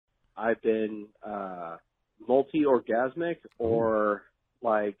I've been multi-orgasmic, or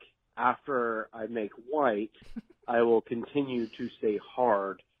like after I make white, I will continue to stay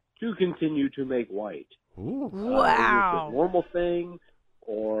hard to continue to make white. Ooh. Wow. Is this a normal thing,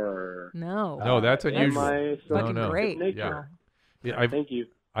 or no, that's unusual. Fucking no. great. Yeah. Yeah, thank you.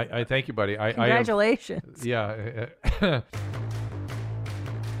 I thank you, buddy. Congratulations. Yeah.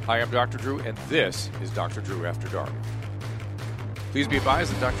 Hi, I'm Dr. Drew, and this is Dr. Drew After Dark. Please be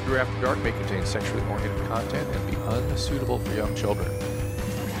advised that Dr. Drew After Dark may contain sexually oriented content and be unsuitable for young children.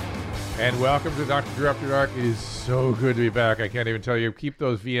 And welcome to Dr. Drew After Dark. It is so good to be back. I can't even tell you. Keep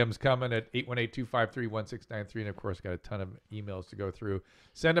those VMs coming at 818-253-1693. And, of course, got a ton of emails to go through.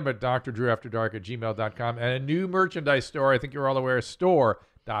 Send them at drdrewafterdark@gmail.com. And a new merchandise store, I think you're all aware,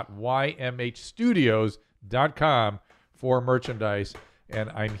 store.ymhstudios.com for merchandise. And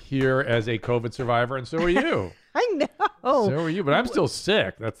I'm here as a COVID survivor, and so are you. I know. So are you, but I'm still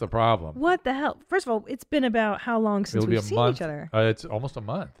sick. That's the problem. What the hell? First of all, it's been about how long since we've seen each other? It's almost a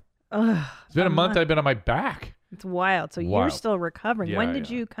month. Ugh, It's been a month I've been on my back. It's wild. So you're still recovering. Yeah, when did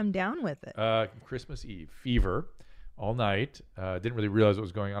you come down with it? Christmas Eve. Fever all night. Didn't really realize what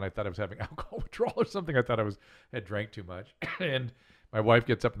was going on. I thought I was having alcohol withdrawal or something. I thought I had drank too much. And my wife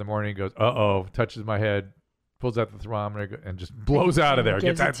gets up in the morning and goes, uh-oh, touches my head, pulls out the thermometer and just blows out of there.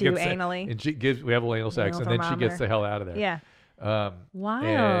 Gives it to you anally. And we have a anal sex, and then she gets the hell out of there. Yeah. Wow.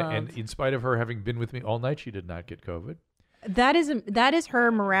 And in spite of her having been with me all night, she did not get COVID. That is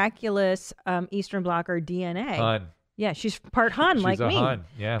her miraculous Eastern Blocker DNA. Hun. Yeah, she's part Hun, She's like a me. Hun,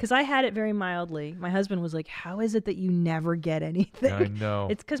 yeah. Because I had it very mildly. My husband was like, "How is it that you never get anything?" I know.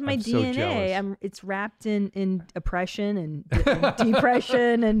 It's because my I'm so DNA, jealous. it's wrapped in oppression and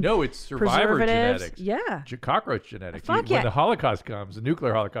depression and no, it's survivor preservatives. genetics. Yeah, cockroach genetics. Fuck When yeah. the Holocaust comes, the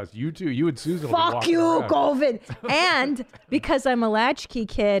nuclear Holocaust, you and Susan will be fuck walking you, around. COVID. And because I'm a latchkey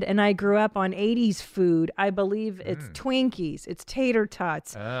kid and I grew up on 80s food, I believe it's Twinkies, it's tater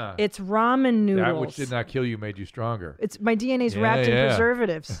tots, it's ramen noodles. That which did not kill you made you stronger. It's my DNA's wrapped in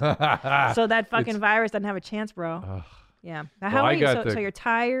preservatives. So that fucking virus doesn't have a chance, bro. Yeah. Now, how are you? So you're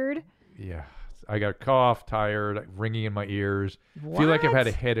tired? Yeah. I got a cough, tired, ringing in my ears. Feel like I've had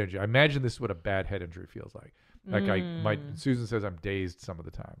a head injury. I imagine this is what a bad head injury feels like. Like Susan says I'm dazed some of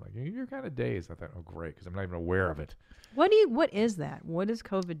the time. Like, you're kind of dazed. I thought, oh, great, because I'm not even aware of it. What is that? What is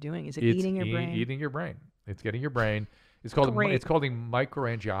COVID doing? Is it eating your brain? Eating your brain. It's getting your brain. It's called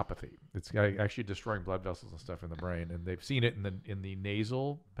microangiopathy. It's actually destroying blood vessels and stuff in the brain, and they've seen it in the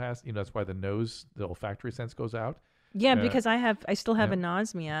nasal pass. That's why the olfactory sense goes out. Yeah, because I still have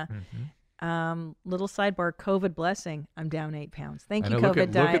anosmia. Little sidebar, COVID blessing. I'm down 8 pounds. Thank you,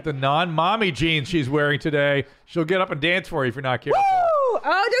 COVID diet. Look at the non-mommy jeans she's wearing today. She'll get up and dance for you if you're not careful. Woo!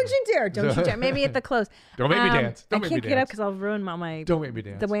 Oh, don't you dare. Don't you dare. Maybe at the close. Don't make me dance. I can't get up because I'll ruin my Don't make me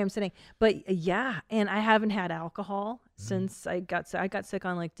dance. the way I'm sitting. But yeah, and I haven't had alcohol since I got sick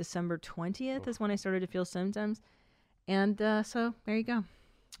on like December 20th is when I started to feel symptoms. And so there you go.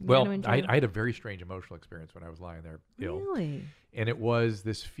 Well, I had a very strange emotional experience when I was lying there ill. Really? And it was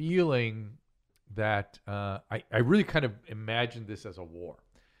this feeling that I really kind of imagined this as a war.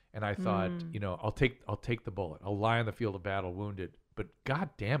 And I thought, I'll take the bullet. I'll lie on the field of battle wounded. But God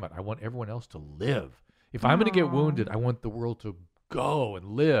damn it, I want everyone else to live. If I'm going to get wounded, I want the world to go and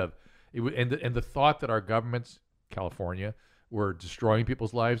live. And the thought that our governments, California, were destroying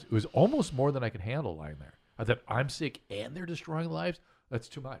people's lives, it was almost more than I could handle lying there. I thought, I'm sick and they're destroying lives? That's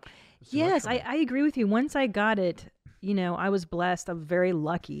too much. Yes, I agree with you. Once I got it, I was blessed. I'm very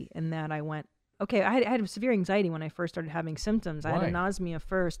lucky in that I went, okay, I had severe anxiety when I first started having symptoms. Why? I had anosmia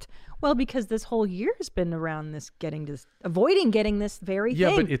first. Well, because this whole year has been around avoiding getting this very thing.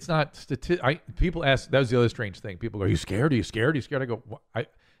 Yeah, but it's not people ask, that was the other strange thing. People go, are you scared? Are you scared? Are you scared? I go,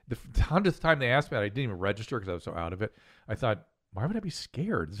 the 100th time they asked me that, I didn't even register because I was so out of it. I thought, why would I be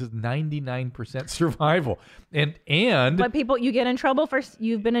scared? This is 99% survival. But people, you've been in trouble for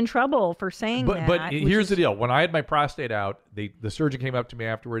saying that. But here's the deal. When I had my prostate out, the surgeon came up to me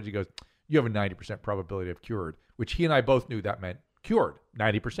afterwards. He goes, you have a 90% probability of cured, which he and I both knew that meant cured,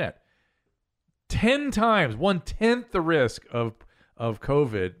 90%. 10 times, 1/10 the risk of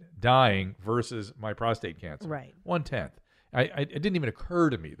COVID dying versus my prostate cancer. Right. 1/10. It didn't even occur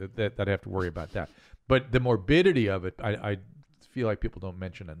to me that I'd have to worry about that. But the morbidity of it, I feel like people don't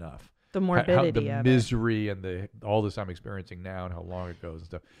mention enough. The morbidity the of misery and all this I'm experiencing now and how long it goes and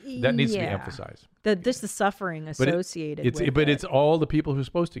stuff. That needs to be emphasized. Just the suffering associated with it. But it's all the people who are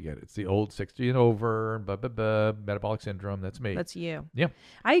supposed to get it. It's the old 60 and over, metabolic syndrome. That's me. That's you. Yeah.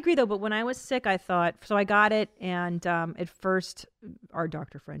 I agree, though. But when I was sick, I thought, so I got it. And at first, our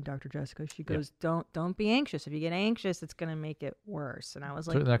doctor friend, Dr. Jessica, she goes, don't be anxious. If you get anxious, it's going to make it worse. And I was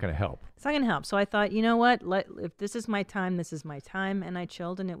like, it's not going to help. It's not going to help. So I thought, you know what? If this is my time, this is my time. And I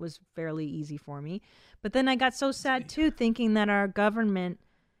chilled, and it was fairly easy for me. But then I got so sad, too, thinking that our government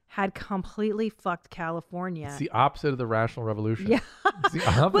had completely fucked California. It's the opposite of the rational revolution. Yeah. It's the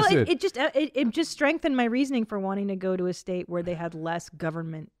opposite. Well, it just strengthened my reasoning for wanting to go to a state where they had less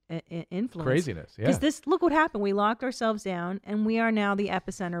government influence. Craziness, yeah. Because look what happened. We locked ourselves down, and we are now the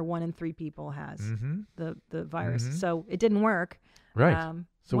epicenter. 1 in 3 people has the virus. So it didn't work. Right.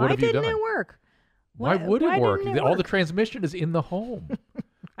 So why what have you done? didn't it work? Why would it work? Didn't it All work? the transmission is in the home.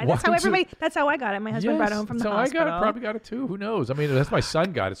 That's how I got it. My husband brought it home from the hospital. So I got it. Probably got it too. Who knows? I mean, that's my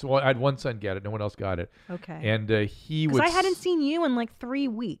son got it. So I had one son get it. No one else got it. Okay. And he was. Because I hadn't seen you in like 3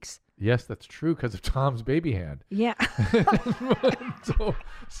 weeks. Yes, that's true because of Tom's baby hand. Yeah.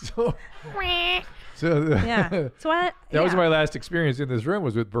 so yeah. So that was my last experience in this room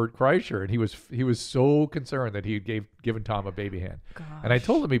was with Bert Kreischer, and he was so concerned that he had given Tom a baby hand. Gosh, and I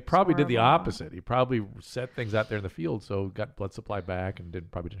told him he probably did the horrible. opposite. He probably set things out there in the field, so got blood supply back and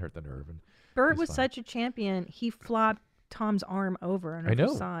probably didn't hurt the nerve. And Bert was such a champion. He flopped Tom's arm over. I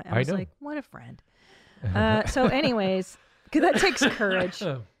know. saw it. I was know. like, what a friend. So, anyways, because that takes courage.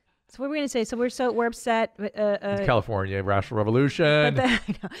 So what were we going to say? So we're upset. It's California, rational revolution.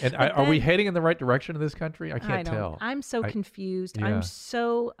 Are we heading in the right direction in this country? I can't tell. I'm so confused. Yeah. I'm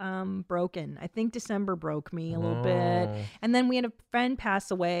so broken. I think December broke me a little bit. And then we had a friend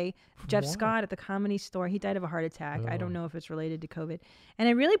pass away, Jeff Scott at the Comedy Store. He died of a heart attack. I don't know if it's related to COVID. And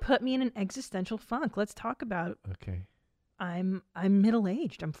it really put me in an existential funk. Let's talk about it. Okay. I'm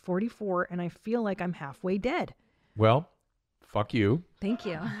middle-aged. I'm 44, and I feel like I'm halfway dead. Well, fuck you. Thank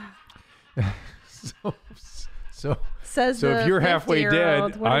you. So Says if you're halfway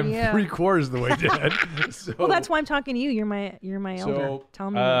dead, I'm 3/4 of the way dead. So, well, that's why I'm talking to you. You're my elder. Tell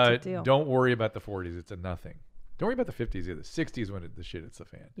me what to do. Don't worry about the 40s. It's a nothing. Don't worry about the 50s either. 60s when the shit hits the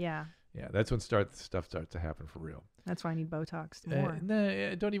fan. Yeah. Yeah, that's when stuff starts to happen for real. That's why I need Botox more.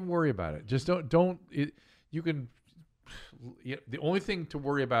 Don't even worry about it. Just don't. You can. The only thing to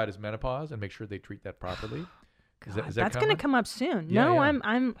worry about is menopause, and make sure they treat that properly. Is that's going to come up soon. Yeah, no, yeah.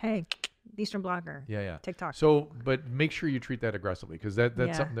 I'm hey, Eastern Blocker. Yeah. TikTok. So, but make sure you treat that aggressively because that's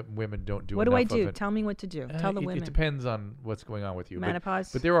something that women don't do. What do I enough do? of it. Tell me what to do. Tell the women. It depends on what's going on with you.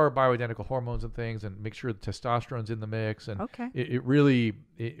 Menopause. But there are bioidentical hormones and things, and make sure the testosterone's in the mix. And okay. It really,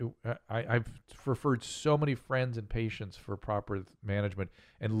 I've referred so many friends and patients for proper management,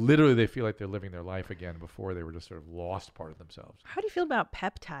 and literally they feel like they're living their life again before they were just sort of lost part of themselves. How do you feel about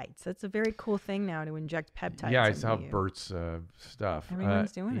peptides? That's a very cool thing now to inject peptides. Yeah, I saw Bert's stuff.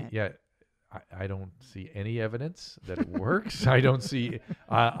 Everyone's doing it. Yeah. I don't see any evidence that it works. I don't see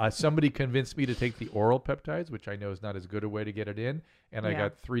somebody convinced me to take the oral peptides, which I know is not as good a way to get it in, and I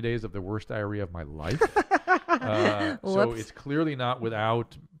got 3 days of the worst diarrhea of my life. So it's clearly not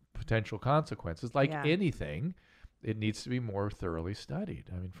without potential consequences. Like anything, it needs to be more thoroughly studied.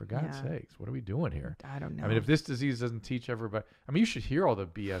 I mean, for God's sakes, what are we doing here? I don't know. I mean, if this disease doesn't teach everybody, I mean, you should hear all the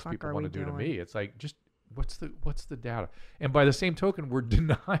BS people want to do to me. It's like just. What's the data? And by the same token, we're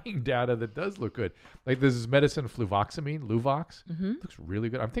denying data that does look good. Like this is medicine fluvoxamine, Luvox. Looks really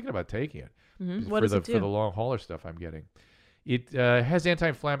good. I'm thinking about taking it What does it do? for the long hauler stuff I'm getting. It has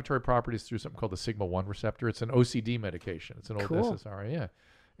anti-inflammatory properties through something called the sigma-1 receptor. It's an OCD medication. It's an old SSRI. Yeah.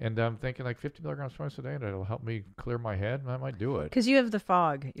 And I'm thinking like 50 milligrams twice a day, and it'll help me clear my head. I might do it. Because you have the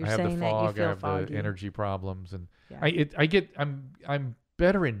fog. You're I have saying the fog. that you feel I have foggy. the energy problems, and Yeah. I'm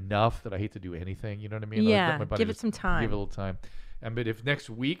better enough that I hate to do anything. You know what I mean? Yeah. Let my body Give it just some time. Give it a little time. But if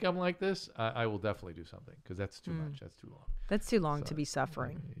next week I'm like this, I will definitely do something because that's too much. That's too long. That's too long to be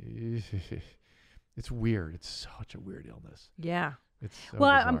suffering. It's weird. It's such a weird illness. Yeah. It's so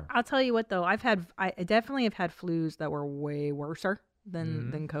well, I'll tell you what though. I definitely have had flus that were way worser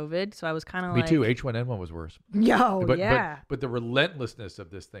than COVID. So I was kind of like me too. H1N1 was worse. Yeah. But the relentlessness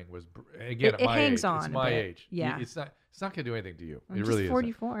of this thing was again at it my hangs age. on. It's my age. Yeah. It's not going to do anything to you. I'm it really just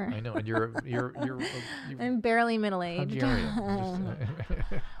 44. isn't. I know, and you're I'm barely middle aged. Hungarian.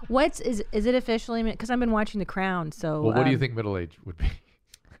 Is it officially? Because I've been watching The Crown. So well, what do you think middle age would be?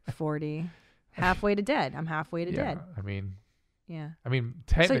 40, halfway to dead. I'm halfway to dead. I mean, Yeah. I mean,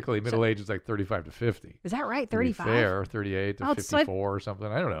 technically, So- middle age is like 35 to 50. Is that right? To be 35? fair, 38 to Oh, so 54 or something.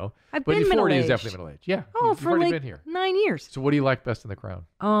 I don't know. I've But been 40 is middle-aged. definitely middle age. Yeah. Oh, you've for already like been here. 9 years. So what do you like best in The Crown?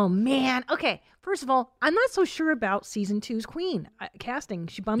 Oh, man. Okay. First of all, I'm not so sure about season 2's queen casting.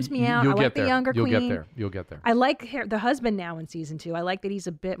 She bums me out. You'll I get like there. the younger You'll queen. get there. You'll get there. I like the husband now in season 2. I like that he's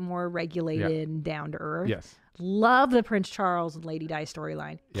a bit more regulated and down to earth. Yes. Love the Prince Charles and Lady Di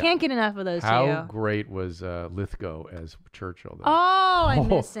storyline. Yeah. Can't get enough of those How two. great was Lithgow as Churchill? Though? Oh, I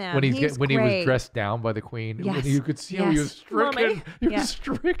miss him. When when he was great. dressed down by the Queen, when Yes. you could see how he was Yes. stricken. Mommy. He was Yeah.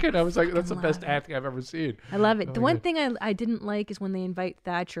 stricken. I was like, that's the love best it. acting I've ever seen. I love it. Oh, The one yeah. thing I didn't like is when they invite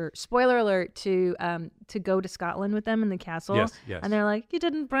Thatcher, spoiler alert, to go to Scotland with them in the castle. Yes, yes. And they're like, you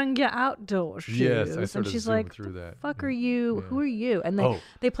didn't bring your outdoor shoes. Yes, I and sort of she's zoomed like, through the that. fuck Yeah. are you? Yeah. Who are you? And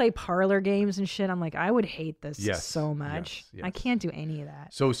they play parlor games and shit. I'm like, I would hate this Yes, so much. yes, I yes. caned do any of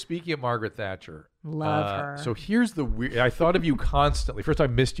that. So speaking of Margaret Thatcher, Love her. So here's the weird. I thought of you constantly. First, I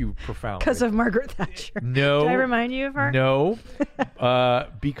missed you profoundly Because of Margaret Thatcher. No. Did I remind you of her? No,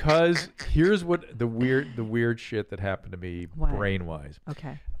 because here's what the weird shit that happened to me What? brain wise.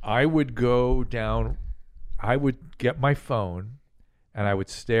 Okay. I would go down. I would get my phone, and I would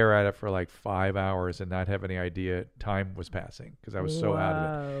stare at it for like 5 hours and not have any idea time was passing because I was so out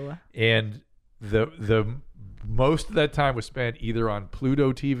of it. Whoa. And the most of that time was spent either on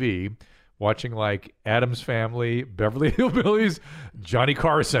Pluto TV, watching like Addams Family, Beverly Hillbillies, Johnny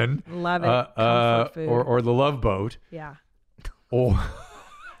Carson, Love it. Comfort food. or The Love Boat. Yeah. Or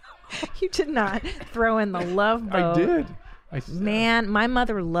You did not throw in the Love Boat. I did. Man, my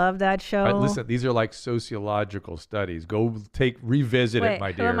mother loved that show. Listen, these are like sociological studies. Go revisit Wait, it,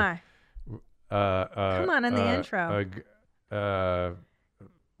 my who dear. am I? Come on, in the intro.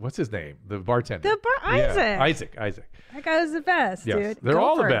 What's his name? The bartender. Isaac. Isaac. That guy was the best, Yes, dude. they're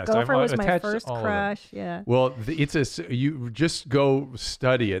all the best. Gopher I'm was my attached to first all of them. crush. Yeah. Well, you just go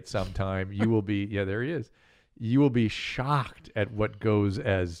study it sometime. You will be there he is. You will be shocked at what goes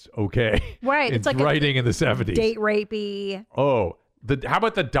as okay. Right, it's like a writing in the 70s. Date rapey. Oh, how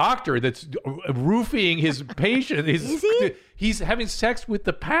about the doctor that's roofing his patient? Is he? He's having sex with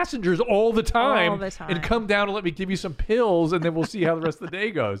the passengers all the time. All the time. And come down and let me give you some pills, and then we'll see how the rest of the day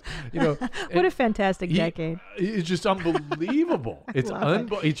goes. What a fantastic decade. It's just unbelievable. It's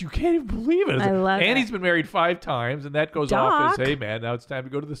love you can't even believe it. I love and it. he's been married 5 times, and that goes off as, Doc. hey, man, now it's time to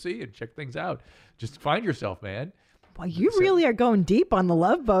go to the sea and check things out. Just find yourself, man. Well, you really are going deep on the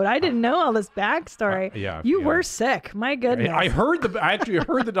Love Boat. I didn't know all this backstory. Yeah, You yeah. were sick. My goodness. I actually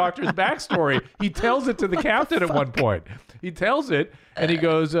heard the doctor's backstory. He tells it to the captain at one point. He tells it, and he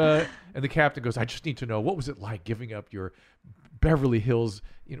goes, and the captain goes, "I just need to know, what was it like giving up your Beverly Hills,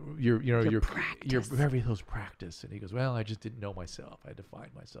 your Beverly Hills practice?" And he goes, "Well, I just didn't know myself. I had to find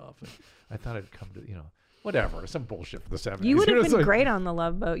myself, and I thought I'd come to, whatever, some bullshit for the 70s." You would have It's been like- great on the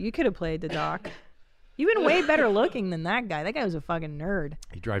Love Boat. You could have played the doc. You've been way better looking than that guy. That guy was a fucking nerd.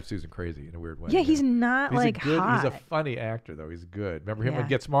 He drives Susan crazy in a weird way. Yeah, he's not He's hot. He's a funny actor, though. He's good. Remember him Yeah. on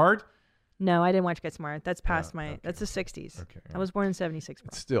Get Smart? No, I didn't watch Get Smart. That's past okay. That's the 60s. Okay, I was born in 76.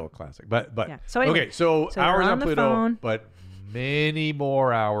 It's still a classic. But Yeah. So anyway, okay, so so you're hours on on the Pluto, phone. but many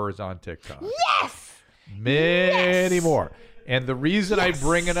more hours on TikTok. Yes! Many more. And the reason I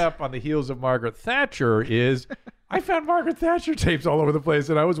bring it up on the heels of Margaret Thatcher is I found Margaret Thatcher tapes all over the place,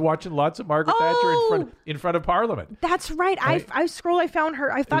 and I was watching lots of Margaret Thatcher in front of Parliament. That's right. Right. I scrolled. I found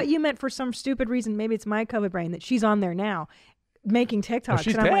her. I thought you meant for some stupid reason. Maybe it's my COVID brain that she's on there now, making TikToks.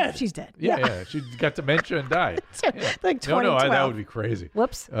 She's and I'm dead. like, she's dead. Yeah. She got dementia and died. Yeah. Like No, 2012. that would be crazy.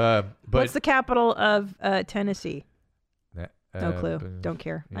 Whoops. But What's the capital of Tennessee? No clue. but- Don't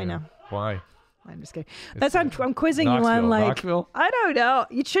care. I yeah. know. Why? I'm just kidding. That's I'm quizzing you Knoxville. on like Knoxville? I don't know.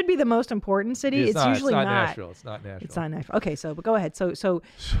 It should be the most important city. It's usually not not. Nashville. It's not Nashville. It's not Nashville. Okay, so but go ahead. So So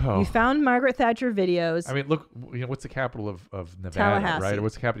you found Margaret Thatcher videos. I mean, look. What's the capital of Nevada, Tallahassee. right? Or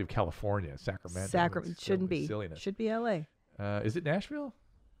what's the capital of California? Sacramento. Sacramento It's shouldn't be. silliness. Should be L.A. Is it Nashville?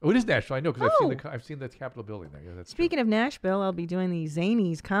 Oh, it is Nashville. I know because Oh. I've seen the Capitol building there. Yeah, that's Speaking of Nashville, I'll be doing the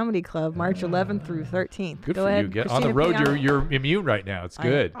Zanies Comedy Club March 11th through 13th. good Go for ahead, you. Get on Christina, the road. put me on. You're immune right now. It's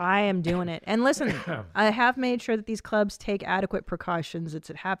good. I am doing it. And listen, I have made sure that these clubs take adequate precautions.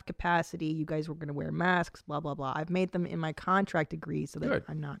 It's at half capacity. You guys were going to wear masks, blah, blah, blah. I've made them in my contract agree so that Good.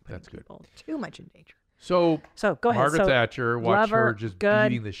 I'm not putting That's good. people too much in danger. So go ahead. Margaret So, Thatcher, watch love her, her just good.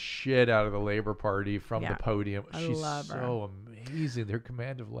 beating the shit out of the Labour Party from Yeah. the podium. I She's love her. so amazing. Their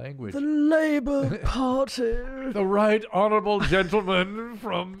command of language. Labour Party. The right honourable gentleman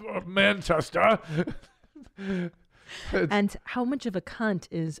from Manchester. And how much of a cunt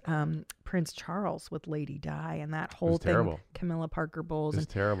is Prince Charles with Lady Di and that whole thing? Terrible. Camilla Parker Bowles.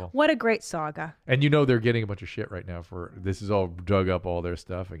 It's terrible. What a great saga. And they're getting a bunch of shit right now for this is all dug up all their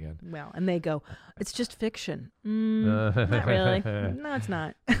stuff again. Well, and they go, it's just fiction. Not really. No, it's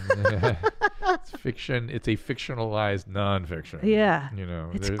not. It's fiction. It's a fictionalized nonfiction. Yeah.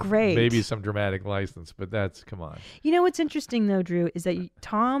 It's there's great. Maybe some dramatic license, but come on. You know what's interesting though, Drew, is that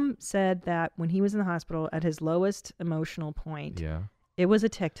Tom said that when he was in the hospital at his lowest emotional point, it was a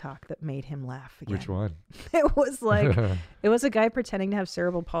TikTok that made him laugh again. Which one? It was like, it was a guy pretending to have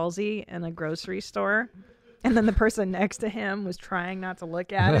cerebral palsy in a grocery store. And then the person next to him was trying not to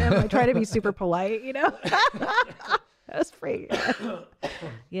look at him. Like, try to be super polite, That was pretty good.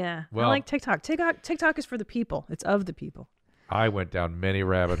 Yeah. Well, I like TikTok. TikTok is for the people. It's of the people. I went down many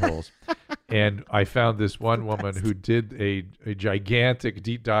rabbit holes. And I found this one woman who did a gigantic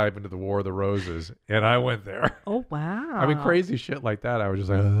deep dive into the War of the Roses. And I went there. Oh, wow. I mean, crazy shit like that. I was just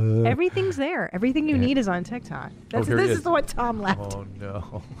like, ugh. Everything's there. Everything you need is on TikTok. This is what Tom left. Oh,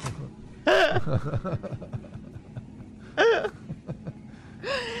 no.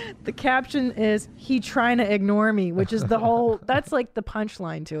 The caption is, he trying to ignore me, which is that's like the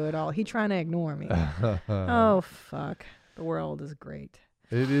punchline to it all. He trying to ignore me. Oh, fuck. The world is great.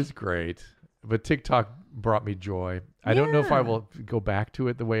 It is great. But TikTok brought me joy. I don't know if I will go back to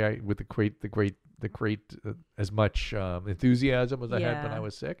it the way with the great as much enthusiasm as I had when I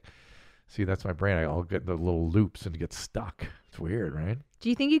was sick. See, that's my brain. I'll get the little loops and get stuck. It's weird, right? Do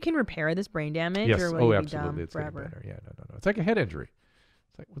you think you can repair this brain damage? Yes. Or will you absolutely. be It's dumb getting forever? better. Yeah, no. It's like a head injury.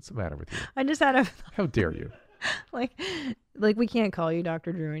 It's like, what's the matter with you? I just had How dare you? like we can't call you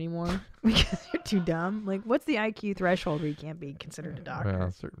Dr. Drew anymore because you're too dumb. Like, what's the IQ threshold where you can't be considered a doctor?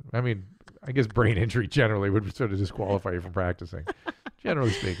 Well, I mean, I guess brain injury generally would sort of disqualify you from practicing,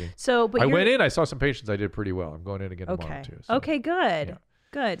 generally speaking. So, but I went in. I saw some patients. I did pretty well. I'm going in again tomorrow okay. too. So. Okay, good. Yeah.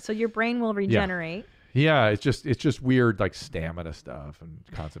 Good. So your brain will regenerate. Yeah, it's just weird, like stamina stuff and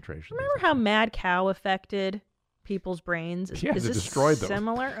concentration. Remember how Mad Cow affected people's brains? Yeah, is it this destroyed them.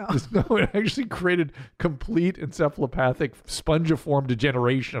 similar? Oh. No, it actually created complete encephalopathic spongiform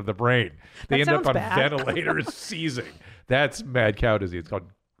degeneration of the brain. They That end up sounds on bad. ventilators seizing. That's mad cow disease. It's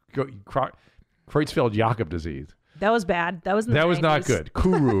called Creutzfeldt-Jakob disease. That was bad. That was in the That was not 90s. good.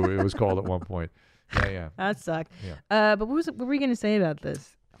 Kuru, it was called at one point. Yeah. That sucked. Yeah. But what were we going to say about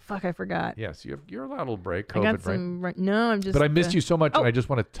this? Fuck, I forgot. Yes, you're allowed a little break. I got COVID break. some. No, I'm just. But I missed you so much, and I just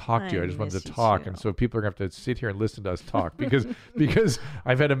want to talk to you. I I just wanted miss to you talk, too. and so people are going to have to sit here and listen to us talk because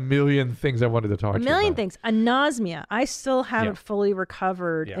I've had a million things I wanted to talk to you about. A million things. Anosmia. I still haven't fully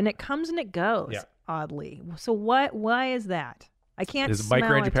recovered, Yeah. and it comes and it goes. Yeah. Oddly. So what? Why is that? I can't. There's smell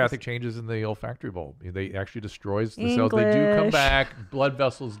microangiopathic it. changes in the olfactory bulb. They actually destroys the cells. They do come English. back. Blood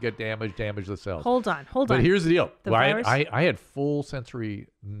vessels get damaged, damage the cells. Hold on. But here's the deal. The Well, virus? I had full sensory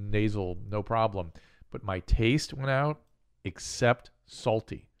nasal, no problem. But my taste went out except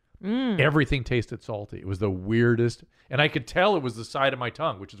salty. Everything tasted salty. It was the weirdest. And I could tell it was the side of my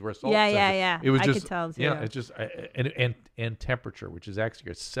tongue, which is where salt sends it. Yeah. It was I just, could tell too. Yeah, it's just, and temperature, which is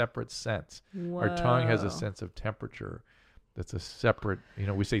actually a separate sense. Our tongue has a Whoa. sense of temperature. That's a separate,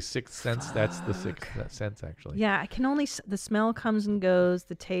 we say sixth sense. That's the sixth sense, actually. Yeah, I can only. The smell comes and goes.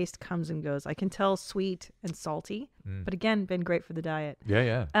 The taste comes and goes. I can tell sweet and salty. But again, been great for the diet.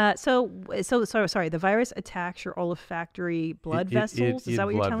 Yeah. So sorry. The virus attacks your olfactory blood vessels. Is that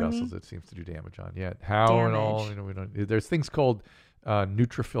what you're telling me? Blood vessels it seems to do damage on. Yeah. How and all, we don't. There's things called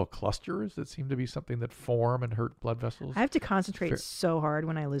neutrophil clusters that seem to be something that form and hurt blood vessels. I have to concentrate so hard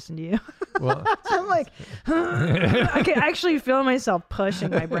when I listen to you. Well, I'm like, I can actually feel myself pushing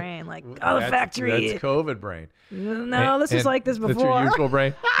my brain, like, olfactory. That's COVID brain. No, this was like this before. That's your usual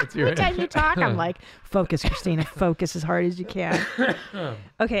brain. That's your, Every time you talk, I'm like, focus, Christina, focus as hard as you can.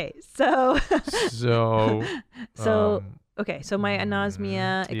 Okay, so okay, so my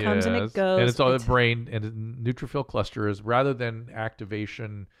anosmia, it comes and it goes. And it's all the brain and neutrophil clusters rather than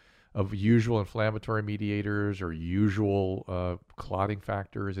activation of usual inflammatory mediators or usual clotting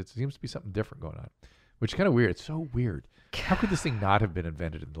factors. It seems to be something different going on, which is kind of weird. It's so weird. How could this thing not have been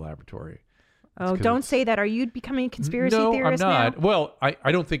invented in the laboratory? Oh, don't say that. Are you becoming a conspiracy theorist No, I'm not. now? Well,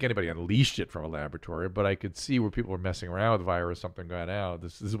 I don't think anybody unleashed it from a laboratory, but I could see where people were messing around with the virus, something going out.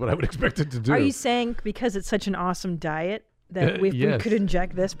 This is what I would expect it to do. Are you saying because it's such an awesome diet that if we Yes. could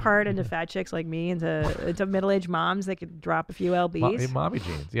inject this part into fat chicks like me, into middle-aged moms, they could drop a few lbs? Mommy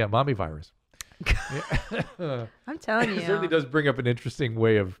genes. Yeah, mommy virus. I'm telling It certainly you. does bring up an interesting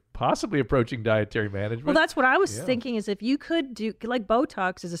way of possibly approaching dietary management. Well, that's what I was Yeah. thinking is if you could do, like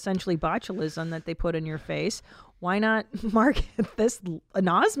Botox is essentially botulism that they put in your face, why not market this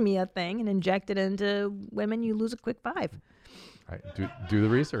anosmia thing and inject it into women? You lose a quick 5. Do the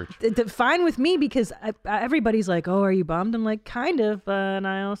research. Fine with me, because everybody's like, oh, are you bummed? I'm like, kind of, and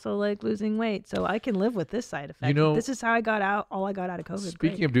I also like losing weight, so I can live with this side effect. You know, this is how I got out. All I got out of COVID.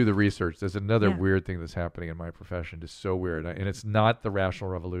 Speaking of do the research, there's another weird thing that's happening in my profession. It's so weird, and it's not the rational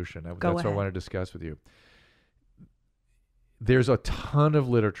revolution. That's what I want to discuss with you. There's a ton of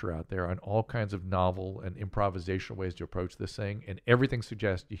literature out there on all kinds of novel and improvisational ways to approach this thing, and everything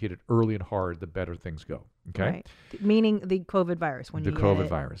suggests you hit it early and hard, the better things go. Okay, right. Meaning the COVID virus. The COVID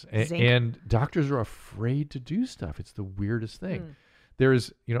virus, and doctors are afraid to do stuff. It's the weirdest thing.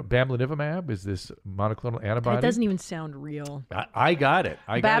 There's, bamlanivimab is this monoclonal antibody. It doesn't even sound real. I got it.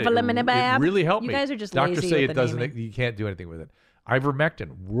 Bamlanivimab. It really helped me. You guys are just Doctors lazy say with it the doesn't. naming. You can't do anything with it.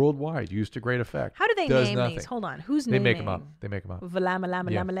 Ivermectin, worldwide, used to great effect. How do they Does name nothing. these? Hold on. Who's They naming? make them up. They make them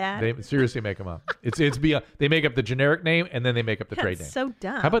up. They seriously make them up. It's beyond. They make up the generic name and then they make up the trade name. So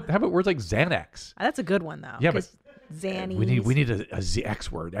dumb. How about words like Xanax? That's a good one though. Yeah, but Xannies. we need a Z X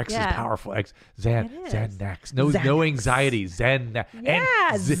word. X is powerful. Xanax. No Xanax. anxiety. Xanax.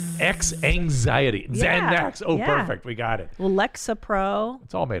 Yes. X anxiety. Xanax. Oh, perfect. We got it. Well, Lexapro.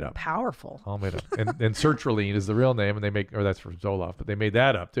 It's all made up. Powerful. All made up. And sertraline is the real name, and that's for Zoloft, but they made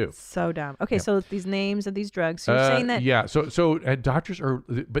that up too. So dumb. Okay, so these names of these drugs. So you're saying that? Yeah. So doctors are,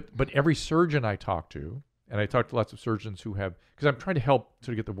 but every surgeon I talk to. And I talked to lots of surgeons who have, because I'm trying to help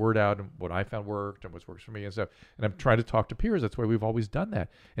sort of get the word out and what I found worked and what works for me and stuff. And I'm trying to talk to peers. That's why we've always done that.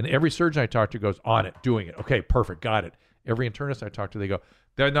 And every surgeon I talk to goes, on it, doing it. Okay, perfect, got it. Every internist I talk to, they go,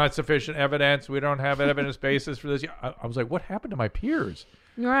 there's not sufficient evidence. We don't have evidence basis for this. I was like, what happened to my peers?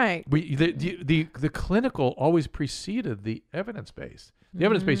 Right. The clinical always preceded the evidence base. The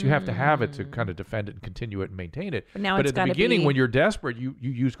evidence base, you have to have it to kind of defend it and continue it and maintain it. But at the beginning, when you're desperate, you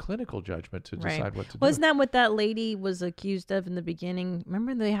use clinical judgment to decide what to do. Wasn't that what that lady was accused of in the beginning?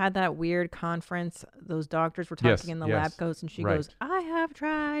 Remember they had that weird conference? Those doctors were talking in the lab coats, and she goes, I have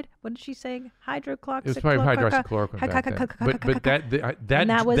tried. What did she say? Hydroxychloroquine. It was probably hydroxychloroquine back then.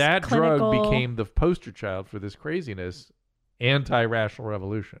 But that drug became the poster child for this craziness. Anti-rational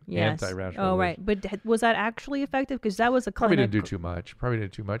revolution. Yes. Anti-rational revolution. Right. But was that actually effective? Because that was a probably didn't do too much.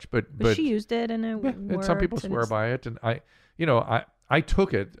 But she used it, and and some people swear by it. And I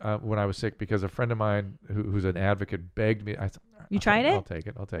took it when I was sick because a friend of mine who's an advocate begged me. You tried it? I'll take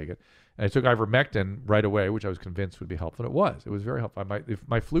it. And I took ivermectin right away, which I was convinced would be helpful. And it was. It was very helpful.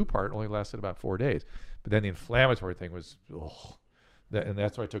 My flu part only lasted about 4 days, but then the inflammatory thing was, and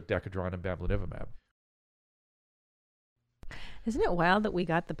that's why I took Decadron and bamlanivimab. Isn't it wild that we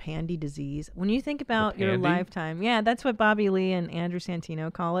got the pandy disease? When you think about your lifetime, that's what Bobby Lee and Andrew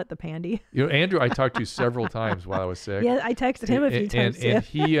Santino call it, the pandy. Andrew, I talked to several times while I was sick. Yeah, I texted him a few times too. And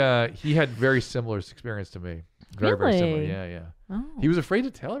he had very similar experience to me. Very similar. Yeah. Oh. He was afraid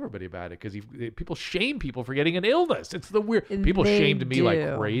to tell everybody about it because people shame people for getting an illness. It's the weird. People shamed me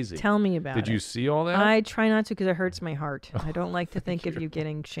like crazy. Tell me about it. Did you see all that? I try not to because it hurts my heart. I don't like to think of you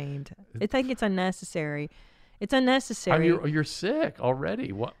getting shamed. I think it's unnecessary. It's unnecessary. You're sick already.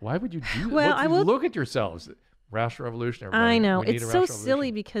 Why would you do that? Well, look at yourselves. Rational revolution, everybody. I know. It's so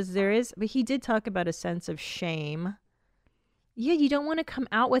silly because but he did talk about a sense of shame. Yeah, you don't want to come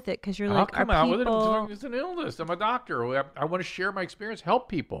out with it because you're I'll come out with it. It's an illness. I'm a doctor. I want to share my experience, help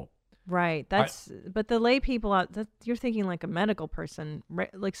people. Right. But the lay people out, you're thinking like a medical person,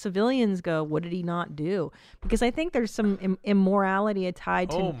 right? Like civilians go, what did he not do? Because I think there's some immorality tied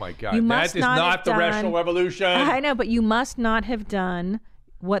to. Oh my God. That is not the rational revolution. I know, but you must not have done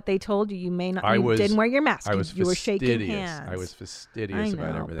what they told you. You may not. You didn't wear your mask. You were shaking hands. I was fastidious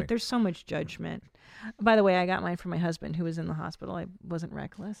about everything. But there's so much judgment. By the way, I got mine from my husband who was in the hospital. I wasn't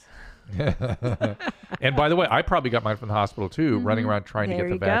reckless. And by the way, I probably got mine from the hospital too, running around trying to get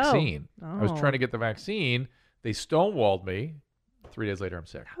the vaccine. I was trying to get the vaccine. They stonewalled me. 3 days later, I'm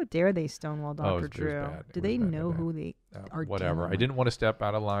sick. How dare they stonewall Dr. Drew? Do they know who they are? Whatever. I didn't want to step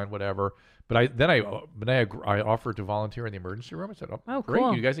out of line, whatever. But I offered to volunteer in the emergency room. I said, oh great,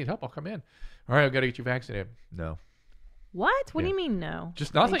 cool. You guys need help? I'll come in. All right, I've got to get you vaccinated. No. What? What do you mean no?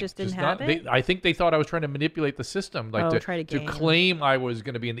 Just nothing. They just didn't have it? I think they thought I was trying to manipulate the system, to claim I was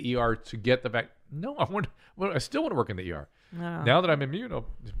going to be in the ER to get the vaccine. No, I still want to work in the ER. Oh. Now that I'm immune, I'll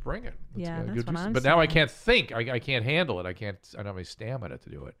just bring it. That's what I'm saying. But now I can't think. I can't handle it. I don't have any stamina to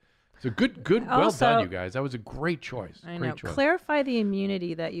do it. So good. Well done, you guys. That was a great choice. I know. Clarify the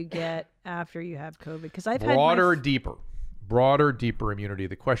immunity that you get after you have COVID, because I've had broader, deeper immunity.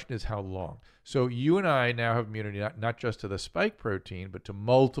 The question is how long. So you and I now have immunity not just to the spike protein, but to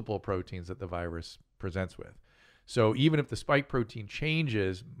multiple proteins that the virus presents with. So even if the spike protein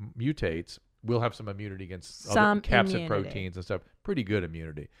changes, mutates, will have some immunity against Some other capsid immunity. proteins and stuff. Pretty good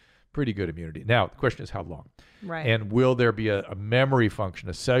immunity. Now, the question is how long? Right. And will there be a memory function,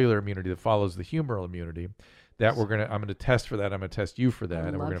 a cellular immunity that follows the humoral immunity? That I'm going to test for that. I'm going to test you for that,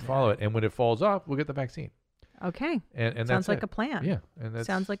 and we're going to follow it. And when it falls off, we'll get the vaccine. Okay. And sounds that's like it. a plan. Yeah. And that's,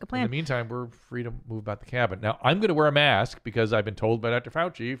 sounds like a plan. In the meantime, we're free to move about the cabin. Now, I'm going to wear a mask because I've been told by Dr.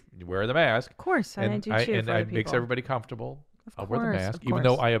 Fauci, you wear the mask. Of course, and I do too. And for other it makes people. everybody comfortable. I'll wear the course, mask, of even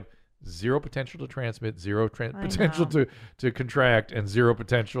though course. I have zero potential to transmit, zero potential know. to contract, and zero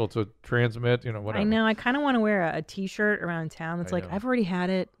potential to transmit. Whatever. I know. I kind of want to wear a T-shirt around town that's I like, know. I've already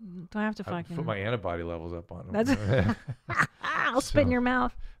had it. Do I have to I fucking put my antibody levels up on them. That's I'll spit in your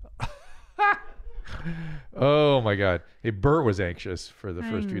mouth. Oh my God! Hey, Bert was anxious for the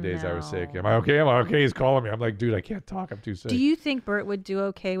first few days I was sick. Am I okay? Am I okay? He's calling me. I'm like, dude, I can't talk. I'm too sick. Do you think Bert would do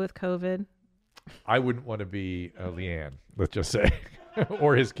okay with COVID? I wouldn't want to be Leanne. Let's just say,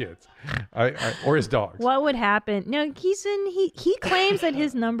 or his kids, or his dogs. What would happen? No, he claims that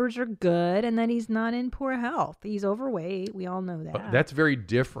his numbers are good and that he's not in poor health. He's overweight. We all know that. That's very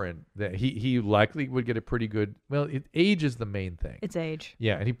different. That he likely would get a pretty good. Well, age is the main thing. It's age.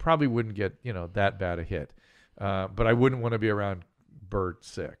 Yeah, and he probably wouldn't get that bad a hit. But I wouldn't want to be around Bert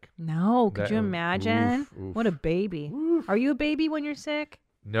sick. No, could That- you imagine? oof. What a baby. Are you a baby when you're sick?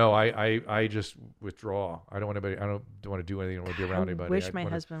 No, I just withdraw. I don't want anybody. I don't want to do anything. I don't want to be around anybody. I wish I my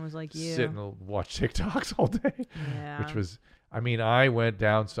wanna husband was like you. sit and watch TikToks all day. Yeah. Which was, I went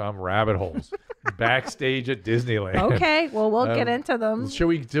down some rabbit holes backstage at Disneyland. Okay, well, we'll get into them. Shall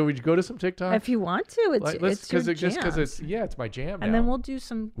we go to some TikTok? If you want to. It's your just because jams. it's my jam now. And then we'll do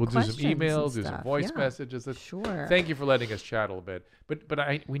some do some questions emails, and do some stuff. voice Yeah. messages. Sure. Thank you for letting us chat a little bit. But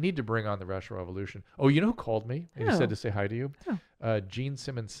we need to bring on the Russian Revolution. Oh, you know who called me and he Who? said to say hi to you? Who? Gene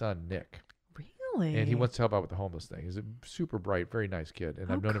Simmons' son, Nick. Really? And he wants to help out with the homeless thing. He's a super bright, very nice kid. And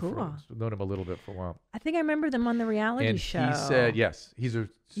Oh, I've known cool. known him a little bit for a while. I think I remember them on the reality And show. he said, yes, he's a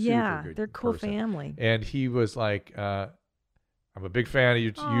super yeah, good they're cool person. family. And he was like, I'm a big fan of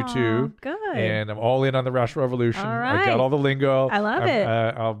you Aw, too. Good. And I'm all in on the Russian Revolution. All I right. got all the lingo. I love it.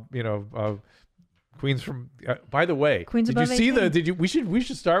 I'll, Queens from. By the way, Queens did you above see 18. Did you? We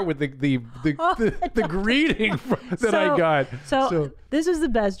should start with the Oh, the greeting that I So- got. So this was the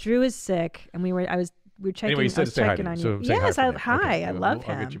best. Drew is sick, and we were checking. Anyway, you I said was to say hi checking to on him. So you. say Yes, hi. for me. hi. Okay. I love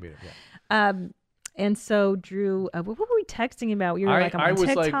him. I'll get you meet him. Yeah. And so Drew, what were we texting about? You were like, I'm I on was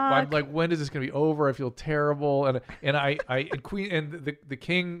TikTok. I'm like, when is this going to be over? I feel terrible, and Queen and the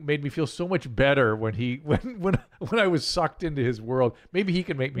king made me feel so much better when I was sucked into his world. Maybe he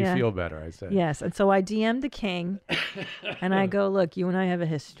can make me Yeah. feel better. I said, Yes, and so I DM'd the king, and I go, look, you and I have a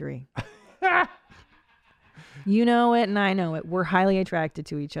history. You know it, and I know it. We're highly attracted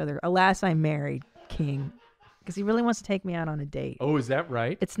to each other. Alas, I'm married, king, because he really wants to take me out on a date. Oh, is that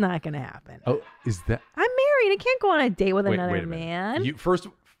right? It's not going to happen. Oh, is that? I'm married. I can't go on a date with Wait another a minute. man. You first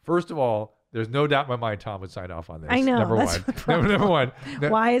of all, there's no doubt in my mind Tom would sign off on this. I know, Number that's one. the problem. Number one.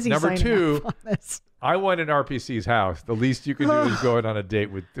 Why is he Number signing two? off on this? I went in RPC's house. The least you can do is go out on a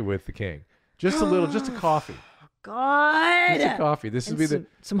date with the king. Just a coffee. God. Just a coffee. This would And be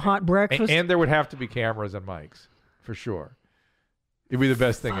some hot breakfast. and there would have to be cameras and mics for sure. It'd be the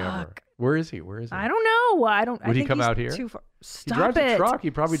best thing ever. Fuck. Where is he? I don't know. I don't. I Would he think come he's out here? Too far. He Stop drives it. a truck.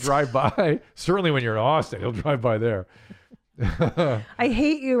 He'd probably drive by. Certainly when you're in Austin, he'll drive by there. I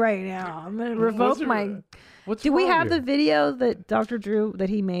hate you right now. I'm gonna revoke my. What's Do we wrong have with the you? video that Dr. Drew that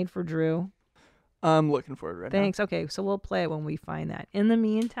he made for Drew? I'm looking for it right Thanks. Okay, so we'll play it when we find that. In the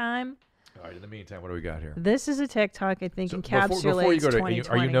meantime, All right. In the meantime, what do we got here? this is a TikTok I think So encapsulates before you go to, 2020.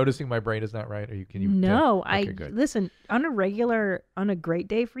 are you noticing my brain is not right? Or can you? No, okay, good. listen. On a great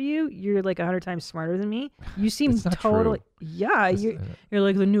day for you, you're like 100 times smarter than me. You seem That's not totally. true. Yeah, you're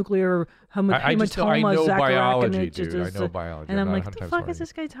like the nuclear I just know, I hematoma. know Zachariah, biology, and it just dude. I is know a- biology. And I'm not like, 100 what the times fuck smarter is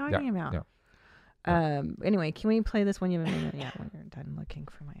this guy than you. talking about? Yeah. Anyway, can we play this when you have a minute? Yeah, when you're done looking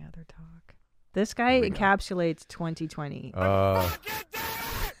for my other talk. This guy we go. encapsulates 2020.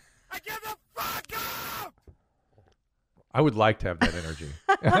 I would like to have that energy.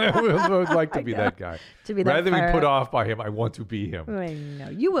 I would like to I be know. that guy. To be that Rather than be fire put up. off by him, I want to be him. I know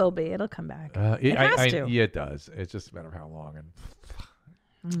you will be. It'll come back. It has to. Yeah, it does. It's just a matter of how long.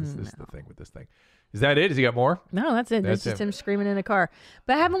 And this is the thing with this thing. Is that it? Has he got more? No, that's it. That's That's just him. him screaming in a car.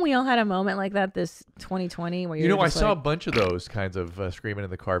 But haven't we all had a moment like that this 2020 where you're You know, I just saw a like, bunch of those kinds of screaming in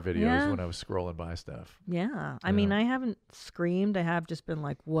the car videos Yeah. when I was scrolling by stuff. yeah. I mean, I haven't screamed. I have just been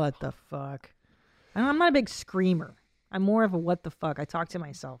like, what the fuck? I'm not a big screamer. I'm more of a what the fuck. I talk to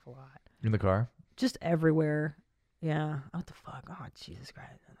myself a lot. In the car? Just everywhere. Yeah. What the fuck? Oh, Jesus Christ.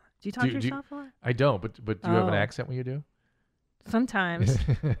 Do you talk to Do you- yourself a lot? I don't, but do you have an Oh. accent when you do? Sometimes.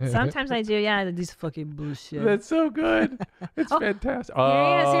 Sometimes I do. Yeah, these fucking bullshit. That's so good. It's fantastic.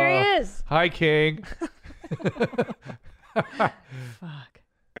 Here he is. Hi, King. Fuck.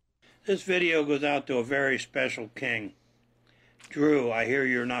 This video goes out to a very special king. Drew, I hear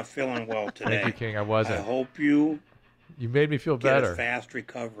you're not feeling well today. Thank you, King. I wasn't. I hope you You made me feel get better. a fast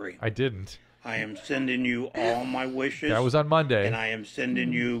recovery. I didn't. I am sending you all my wishes. That was on Monday. And I am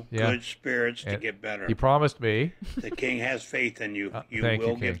sending you Yeah. good spirits to And get better. He promised me. The king has faith in you. You Thank will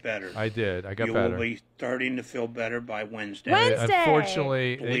you, King. get better. I did. I got you better. will be starting to feel better by Wednesday. Wednesday!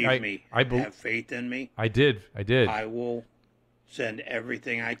 Unfortunately, Believe me. I have faith in me. I did. I will send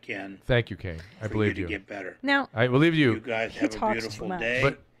everything I can Thank you, King. I for believe you you. to get better. Now, I believe you. You guys He have a talks beautiful too much. day.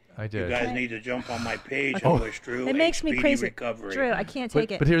 But I You did. guys need to jump on my page Okay. and wish Drew it a makes me speedy crazy. recovery. Drew, I can't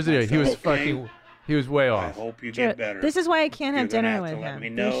take it. But here's the deal. He was Okay. He was way I off. hope you Drew, get better. this is why I can't have You're gonna dinner have to with let him. me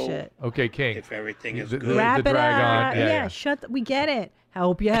know Bullshit. Okay, King. if everything is The- good. Wrap it drag on. up. Yeah. Shut. We get it.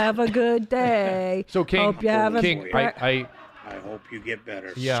 Hope you have a good day. So, King, Hope you have a King, I I hope you get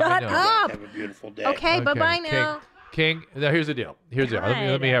better. yeah, Shut I know. You guys up. have a beautiful day. Okay, bye bye King, now. King, now here's the deal. Here's the deal.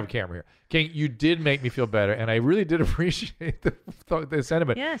 Let me God. have a camera here. King, you did make me feel better, and I really did appreciate the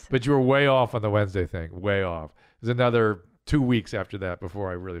sentiment. Yes. But you were way off on the Wednesday thing. Way off. There's another 2 weeks after that before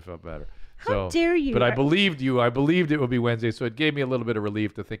I really felt better. How dare you. But I believed you. I believed it would be Wednesday, so it gave me a little bit of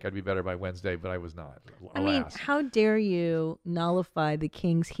relief to think I'd be better by Wednesday, but I was not. I mean, Alas. how dare you nullify the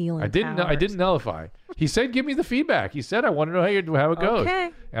king's healing I didn't powers? nullify. He said, "Give me the feedback." He said, "I want to know how it goes."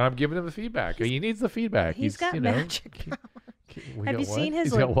 Okay. And I'm giving him the feedback. He needs the feedback. He's got magic he- powers. we Have got you what? seen his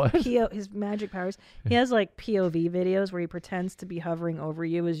He's got like what? his magic powers? He has like POV videos where he pretends to be hovering over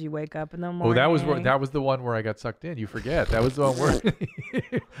you as you wake up in the Oh, morning. that was the one where I got sucked in. You forget. That was the one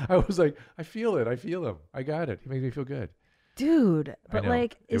where I was like, I feel it. I feel him. I got it. He makes me feel good. Dude, but know.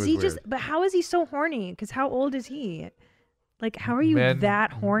 like, It is was he just? weird. But how is he so horny? Because how old is he? Like, how are you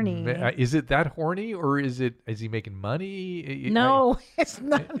that horny? Is it that horny, or is he making money? No, it's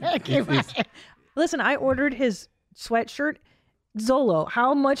not making it's- money. Listen, I ordered his sweatshirt. Zolo,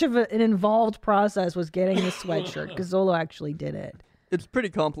 how much of an involved process was getting this sweatshirt? Because Zolo actually did it. It's pretty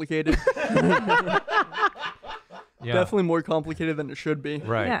complicated. Yeah. Definitely more complicated than it should be.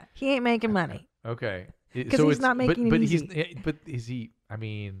 Right. Yeah, he ain't making money. Okay. 'Cause he's not making it but easy. But is he? I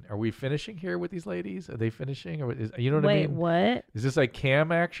mean, are we finishing here with these ladies? Are they finishing, or you know what I Wait, mean? what? Is this like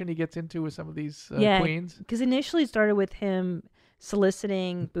cam action he gets into with some of these Yeah, queens? because initially it started with him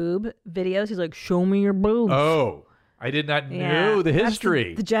soliciting boob videos. He's like, "Show me your boobs." Oh, I did not Yeah, know the that's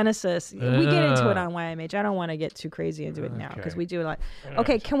history. the genesis. We get into it Ah. on YMH. I don't want to get too crazy into it now because Okay. we do a lot.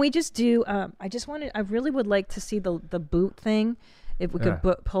 Okay, can we just do? I really would like to see the boot thing. If we could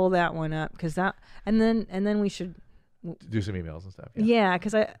pull that one up, because that, and then we should. Do some emails and stuff. Yeah,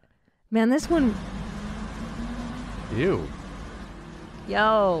 because this one. Ew.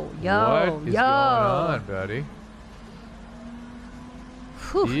 Yo, What is going on, buddy?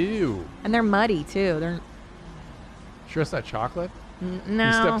 Whew. Ew. And they're muddy too. They're Sure it's not chocolate? no.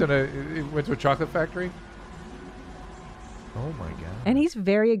 He stepped in he went to a chocolate factory? Oh my god. And he's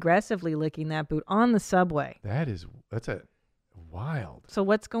very aggressively licking that boot on the subway. That's a wild. So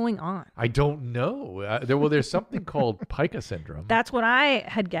what's going on? I don't know. There's something called pica syndrome. That's what I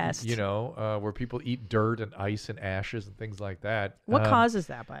had guessed. You know, where people eat dirt and ice and ashes and things like that. What causes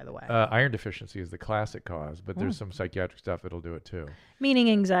that, by the way? Iron deficiency is the classic cause, but Hmm. there's some psychiatric stuff that'll do it too. Meaning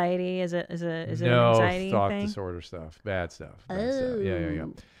anxiety? Is it an No, anxiety thought thing? disorder stuff, bad stuff. Bad stuff. Yeah.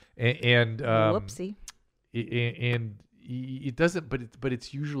 Oh. And Whoopsie. and it doesn't, but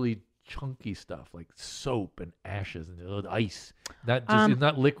it's usually chunky stuff like soap and ashes and ice, not just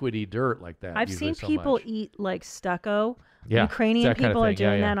not liquidy dirt like that. I've usually seen so people much. eat like stucco. Yeah, Ukrainian that kind of people are thing. Yeah,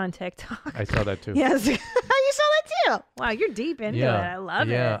 doing yeah. that on TikTok. I saw that too. Yes, you saw that too. Wow, you're deep into it. I love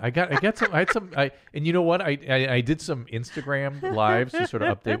it. Yeah, I got some. I had some. And you know what? I did some Instagram lives to sort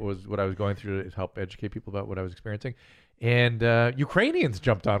of update what I was going through to help educate people about what I was experiencing. And Ukrainians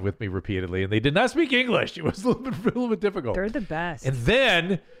jumped on with me repeatedly, and they did not speak English. It was a little bit difficult. They're the best. And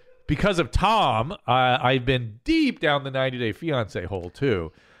then, because of Tom, I've been deep down the 90-day fiance hole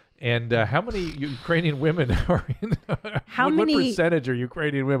too. And how many Ukrainian women are in? What percentage are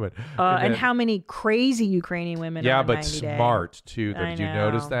Ukrainian women? And how many crazy Ukrainian women? Yeah, are in but 90 Day? smart too. I Did you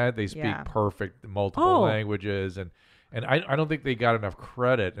notice know. that they speak Yeah. perfect multiple Oh. languages and I don't think they got enough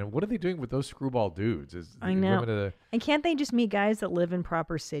credit. And what are they doing with those screwball dudes? I know. women are And can't they just meet guys that live in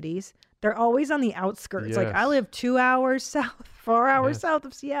proper cities? They're always on the outskirts. Like, I Yes. live 2 hours south, 4 hours Yes. south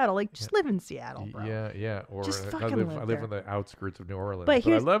of Seattle. Like, just live in Seattle, bro. Yeah. Or Just I fucking live live on the outskirts of New Orleans. But But I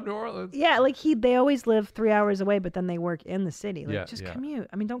here's- love New Orleans. Yeah, like they always live 3 hours away, but then they work in the city. Like, Yeah, just yeah. commute.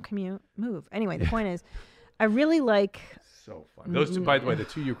 I mean, don't commute, move. Anyway, the point is, I really like. So fun. Those two, by the way, the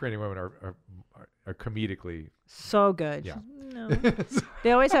two Ukrainian women are comedically So good. Yeah. No.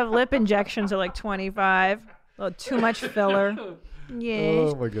 They always have lip injections at like 25. Too much filler.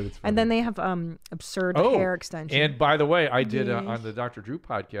 Yes. Oh my god, it's funny. And then they have absurd hair extensions. And by the way, I did Yes. on the Dr. Drew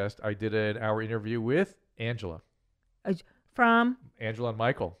podcast, I did an hour interview with Angela. From Angela and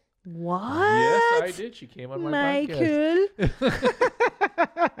Michael. what? Yes, I did. She came on my podcast.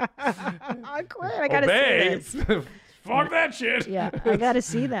 I quit. I gotta see this. Fuck that shit. Yeah, I gotta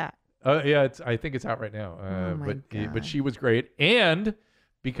see that. Yeah, I think it's out right now. Oh my God. But she was great, and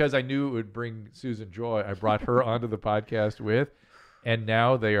because I knew it would bring Susan joy, I brought her onto the podcast with, and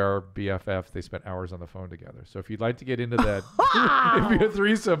now they are BFFs. They spent hours on the phone together. So if you'd like to get into that, if you're a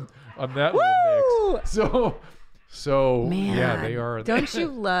threesome on that little mix, so Man, yeah, they are. Don't you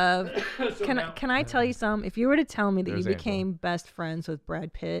love? Can I tell you something? If you were to tell me that There's you became Angela. best friends with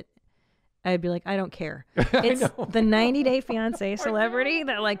Brad Pitt, I'd be like, I don't care. It's the 90 Day Fiancé celebrity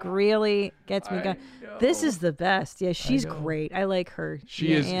that like really gets me going. This is the best. Yeah, she's great. I like her.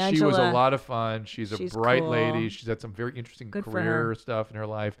 She is. Angela. She was a lot of fun. She's a bright cool. lady. She's had some very interesting Good for career her. stuff in her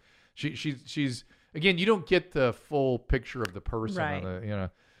life. She's again. You don't get the full picture of the person, Right. on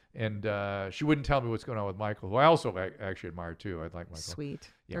the, And she wouldn't tell me what's going on with Michael, who I also actually admire too. I like Michael. Sweet.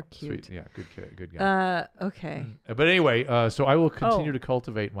 Yeah, They're cute. Sweet. Yeah, good guy. Okay. But anyway, so I will continue to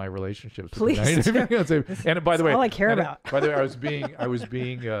cultivate my relationships. Please With the do. And by the way, all I care about. By the way, I was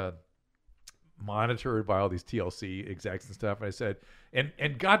being monitored by all these TLC execs and stuff. And I said, and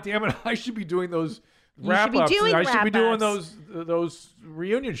God damn it, I should be doing those wrap ups. I should be doing those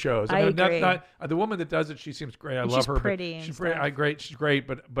reunion shows. I agree. Not the woman that does it. She seems great. I love she's her. pretty and She's stuff. great. She's great.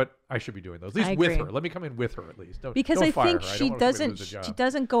 But I should be doing those. At least I with agree. her. Let me come in with her at least. Don't Because fire I think her. she don't want somebody to doesn't. lose a job. She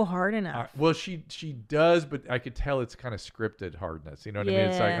doesn't go hard enough. Well, she does, but I could tell it's kind of scripted hardness. You know what I mean?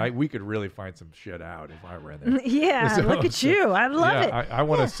 It's Yeah. like we could really find some shit out if I were in there. Yeah, look at you. I love it. I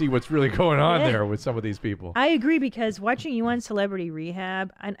want to see what's really going on there with some of these people. I agree because watching you on Celebrity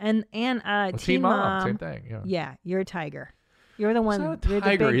Rehab and Teen Mom, same thing. Yeah. Yeah, you're a tiger. You're the one. It's not a You're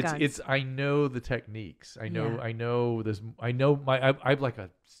tiger. the big It's guns. it's. I know the techniques. I know. Yeah. I know this. I know my. I have like a.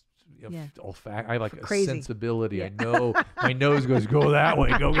 Yeah. I have like a Crazy. sensibility. Yeah. I know my nose goes go that way,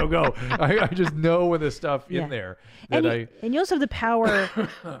 go. I just know when there's stuff Yeah. in there that and you also have the power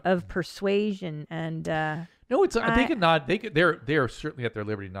of persuasion and No, it's they could not. They're certainly at their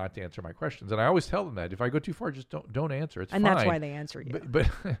liberty not to answer my questions, and I always tell them that if I go too far, just don't answer. It's and fine. that's why they answer you.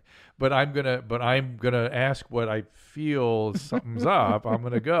 But I'm gonna ask what I feel something's up. I'm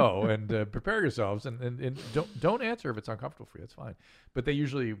gonna go and prepare yourselves and don't answer if it's uncomfortable for you. It's fine. But they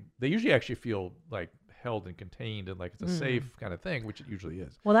usually actually feel like held and contained and like it's a safe kind of thing, which it usually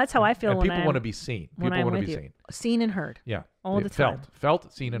is. Well, that's how I feel. And when people want to be seen. when People I'm want to with be you. seen. Seen and heard. Yeah. All the time.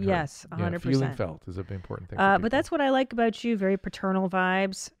 Felt, seen, and heard. Yes, Yeah, 100%. feeling felt is an important thing. For But that's what I like about you. Very paternal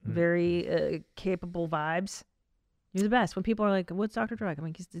vibes, Mm. very capable vibes. You're the best. When people are like, "What's Dr. Drug?" I'm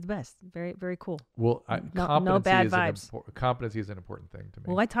like, "He's the best. Very, very cool." well, no competency bad is vibes. competency is an important thing to me.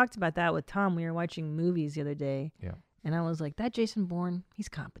 Well, I talked about that with Tom. We were watching movies the other day. Yeah. And I was like, that Jason Bourne, he's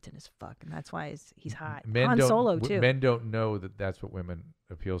competent as fuck, and that's why he's hot. Men Han don't, Solo too. Men don't know that that's what women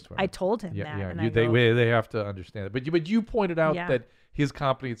appeals to women. I told him yeah, that. yeah. and You, I go, they have to understand it. But you pointed out Yeah. that his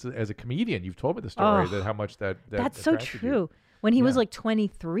competence as a comedian. You've told me the story Oh, that how much that that's so attracted you. true. When he was Yeah. like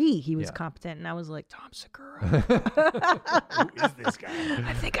 23, he was Yeah. competent, and I was like, Tom Segura, Who is this guy?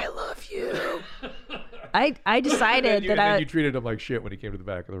 I think I love you. I decided and that then I. you treated him like shit when he came to the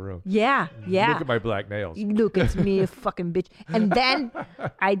back of the room. Yeah. Look at my black nails. You look at me, you fucking bitch. And then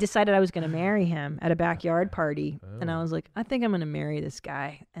I decided I was going to marry him at a backyard party. And I was like, I think I'm going to marry this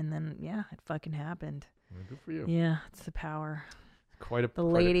guy. And then, yeah, it fucking happened. Well, good for you. Yeah, it's the power. Quite a The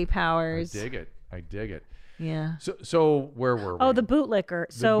lady powers. I dig it. Yeah. So where were we? Oh, the bootlicker.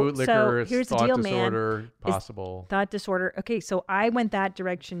 The So bootlicker, here's the thought deal, disorder, man. possible. Thought disorder. Okay, so I went that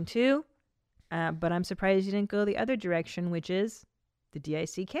direction too, but I'm surprised you didn't go the other direction, which is the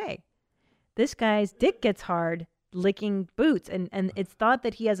DICK. This guy's dick gets hard licking boots, and it's thought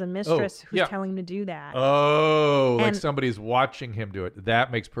that he has a mistress who's yeah. telling him to do that. Oh, like And- somebody's watching him do it.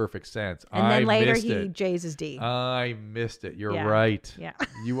 That makes perfect sense. and then later missed he it. J's his D. I missed it. You're Yeah. right. Yeah.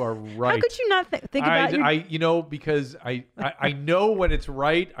 You are right. How could you not think about your... because I know when it's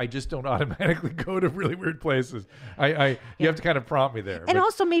right. I just don't automatically go to really weird places. You have to kind of prompt me there. And but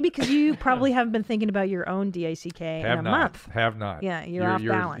also maybe because you probably haven't been thinking about your own DICK in a month. Have not. Yeah, you're off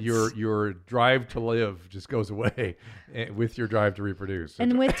balance. Your drive to live just goes away with your drive to reproduce.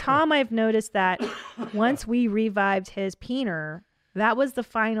 And with Tom, I've noticed that once we revived his peener, That was the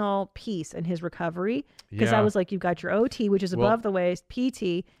final piece in his recovery because I Yeah. was like, you've got your OT, which is Well, above the waist,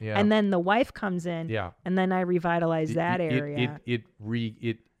 PT, yeah. and then the wife comes in, Yeah. and then I revitalize that area.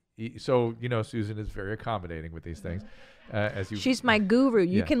 So Susan is very accommodating with these things. She's my guru.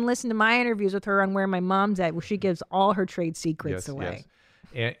 You Yeah. can listen to my interviews with her on Where My Mom's At, where she gives all her trade secrets away.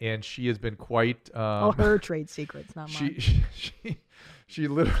 Yes. And she has been quite All her trade secrets, not mine. She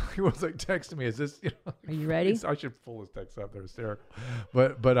literally was like texting me, is this, Are you ready? I should pull this text up. They're hysterical.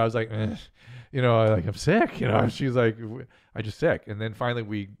 But I was like, I'm sick. She's like, I just sick. And then finally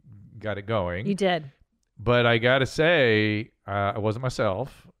we got it going. You did. But I got to say, I wasn't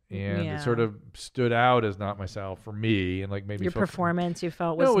myself. And Yeah. it sort of stood out as not myself for me, and like maybe Your performance, you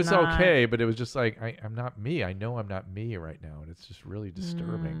felt was no, it was not... okay, but it was just like I'm not me. I know I'm not me right now, and it's just really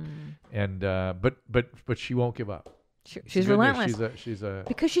disturbing. And but she won't give up. She's Good news. relentless. She's a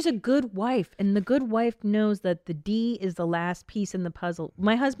Because she's a good wife, and the good wife knows that the D is the last piece in the puzzle.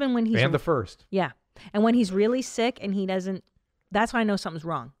 My husband, when he's and the first. yeah, and when he's really sick and he doesn't, that's when I know something's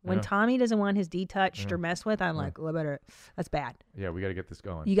wrong. When Tommy doesn't want his D touched or messed with, I'm like, well, that's bad. Yeah, we got to get this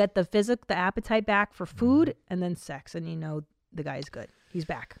going. You got the appetite back for food, and then sex, and the guy's good. He's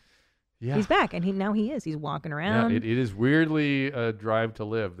back. Yeah, He's back, and he's walking Yeah, around. it is weirdly a drive to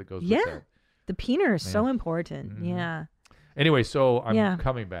live that goes with that. The peener is so important. Yeah. Anyway, so I'm Yeah.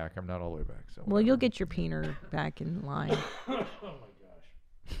 coming back. I'm not all the way back. So Well, you'll get your peener back in line.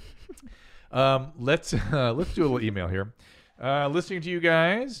 Let's do a little email here. Listening to you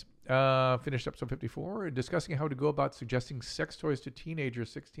guys, finished episode 54, and discussing how to go about suggesting sex toys to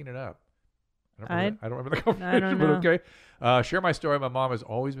teenagers 16 and up. I don't remember the conversation, but okay. Share my story. My mom has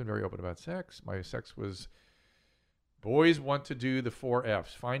always been very open about sex. My sex was boys want to do the 4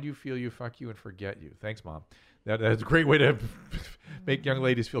 Fs: find you, feel you, fuck you, and forget you. Thanks, Mom. That's a great way to make young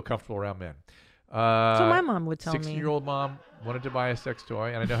ladies feel comfortable around men. So my mom would tell me. 16-year-old mom wanted to buy a sex toy,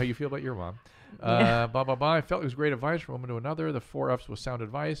 and I know how you feel about your mom. Yeah. Blah, blah, blah. I felt it was great advice from one to another. The 4 Fs was sound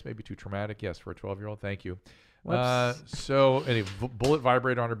advice, maybe too traumatic. Yes, for a 12-year-old. Thank you. So, anyway, bullet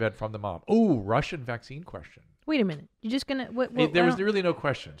vibrator on her bed from the mom. Oh, Russian vaccine question. Wait a minute. You're just gonna? There was really no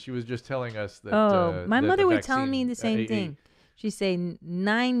question. She was just telling us that. My that mother the would tell vaccine, me the same thing. She'd say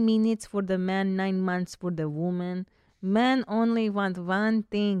 9 minutes for the man, 9 months for the woman. Men only want one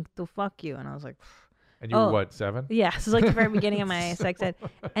thing, to fuck you. And I was like, and you were what, 7? yeah. So it's like the very beginning of my sex ed.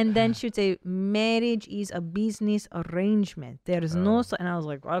 And then she would say, marriage is a business arrangement. There's no, and I was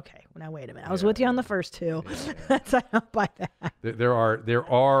like, okay, now wait a minute. I was with you on the first two. So I don't buy that. There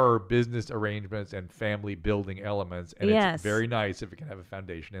are business arrangements and family building elements, and it's very nice if it can have a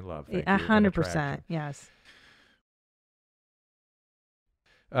foundation in love. Thank you, and 100%. attraction. Yes.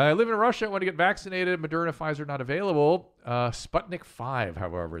 I live in Russia. I want to get vaccinated. Moderna, Pfizer not available. Sputnik 5,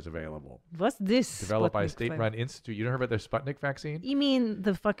 however, is available. What's this? Developed by a Sputnik state-run institute. You don't hear about their Sputnik vaccine? You mean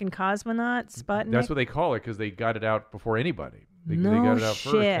the fucking cosmonaut Sputnik? That's what they call it because they got it out before anybody. They No got it out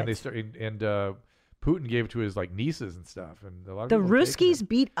first, and they shit. started. And Putin gave it to his nieces and stuff, and a lot of The people have taken Ruskies it.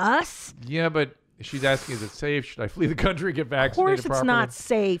 beat us? Yeah, but she's asking, is it safe? Should I flee the country, get Of vaccinated course it's properly? not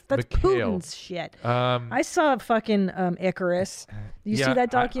safe. That's Mikhail. Putin's shit. Um, I saw fucking Icarus. You see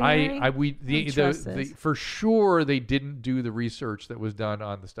that documentary? For sure they didn't do the research that was done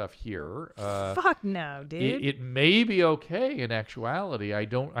on the stuff here. Fuck no, dude. It may be okay in actuality. I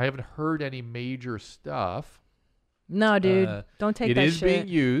haven't heard any major stuff. No, dude. Don't take it that is shit. being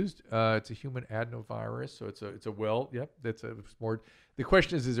used. It's a human adenovirus, so it's more. The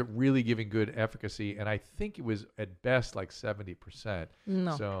question is it really giving good efficacy? And I think it was at best like 70%.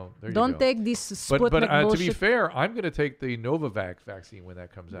 No. So there you Don't go. take this Sputnik But to bullshit. be fair, I'm going to take the Novavax vaccine when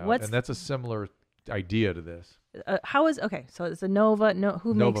that comes out, and that's a similar idea to this. How is okay? So it's a Nova. No,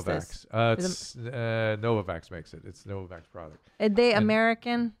 who makes this? Novavax makes it. It's Novavax product. Are they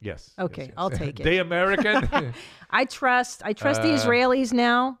American? Yes. Okay, yes. I'll take it. They American. I trust the Israelis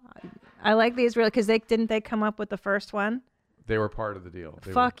now. I like the Israelis because they come up with the first one. They were part of the deal.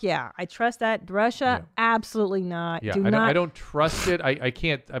 Fuck yeah, I trust that. Russia, absolutely not. Yeah, Do I not. don't trust it. I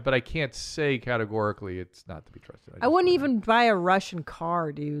can't, but I can't say categorically it's not to be trusted. I wouldn't even buy a Russian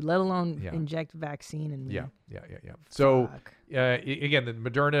car, dude. Let alone inject vaccine in me. Yeah. So again, the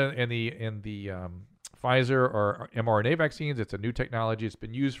Moderna and the Pfizer are mRNA vaccines. It's a new technology. It's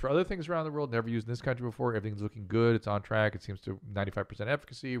been used for other things around the world. Never used in this country before. Everything's looking good. It's on track. It seems to 95%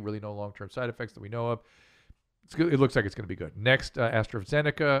 efficacy. Really, no long-term side effects that we know of. It's good. It looks like it's going to be good. Next,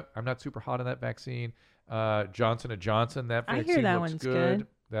 AstraZeneca. I'm not super hot on that vaccine. Johnson & Johnson. That vaccine I hear that looks one's good.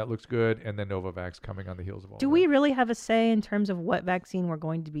 That looks good. And then Novavax coming on the heels of all. Do we really have a say in terms of what vaccine we're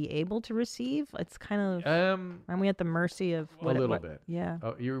going to be able to receive? It's kind of. Aren't we at the mercy of a little bit? Yeah.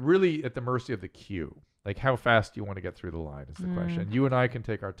 You're really at the mercy of the queue. Like, how fast do you want to get through the line is the question. You and I can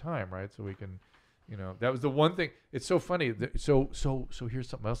take our time, right? So we can, that was the one thing. It's so funny. So here's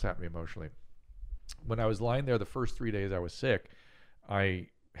something else happened to me emotionally. When I was lying there the first 3 days I was sick, I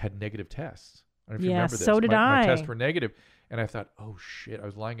had negative tests. I don't know if you remember this. So did my I. tests were negative, and I thought, oh shit! I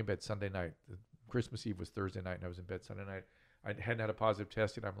was lying in bed Sunday night. Christmas Eve was Thursday night, and I was in bed Sunday night. I hadn't had a positive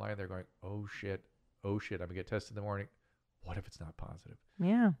test yet. I'm lying there going, oh shit! I'm gonna get tested in the morning. What if it's not positive?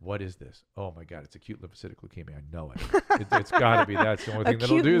 Yeah. What is this? Oh my God! It's acute lymphocytic leukemia. I know it. It's got to be that. It's the only thing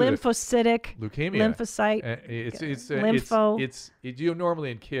that'll do Acute lymphocytic leukemia. Lymphocyte. It's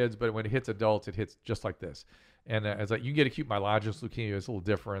normally in kids, but when it hits adults, it hits just like this. And it's like you can get acute myelogenous leukemia. It's a little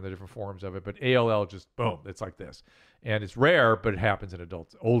different, the different forms of it. But ALL just boom, it's like this, and it's rare, but it happens in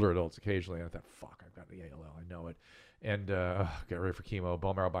adults, older adults occasionally. And I thought, fuck, I've got the ALL. I know it. And get ready for chemo,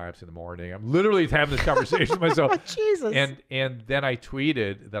 bone marrow biopsy in the morning. I'm literally having this conversation with myself. Jesus. And then I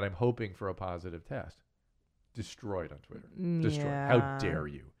tweeted that I'm hoping for a positive test. Destroyed on Twitter. Destroyed. Yeah. How dare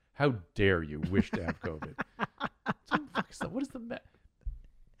you? How dare you wish to have COVID? What is the matter?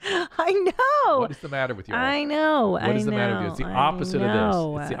 I know. What is the matter with you? I know. What is the matter with you? It's the opposite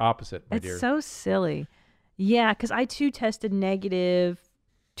of this. It's the opposite, my dear. It's so silly. Yeah, because I too tested negative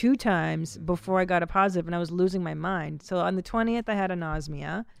 2 times before I got a positive, and I was losing my mind. So on the 20th, I had a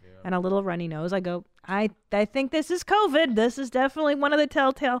nausea and a little runny nose. I go, I think this is COVID. This is definitely one of the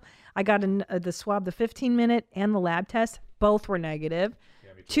telltale. I got the swab, the 15-minute and the lab test. Both were negative.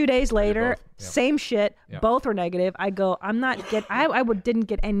 2 days later, same shit. Both were negative. I go, I didn't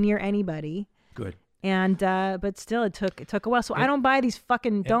get near anybody. Good. And but still, it took a while. So I don't buy these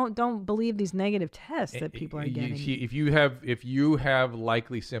fucking don't believe these negative tests that people are getting. If you have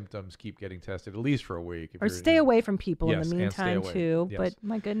likely symptoms, keep getting tested at least for a week. Or stay away from people in the meantime too. Yes. But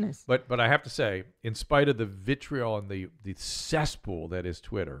my goodness. But I have to say, in spite of the vitriol and the cesspool that is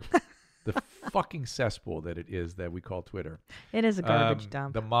Twitter, the fucking cesspool that it is that we call Twitter. It is a garbage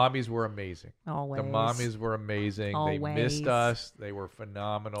dump. The mommies were amazing. Always. The mommies were amazing. Always. They missed us. They were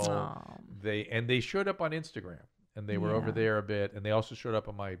phenomenal. Oh. They showed up on Instagram, and they were over there a bit, and they also showed up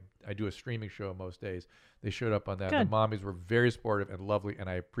on I do a streaming show most days. They showed up on that. Good. The mommies were very supportive and lovely, and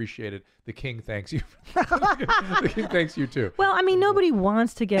I appreciate it. The king thanks you. The king thanks you too. Well, I mean, nobody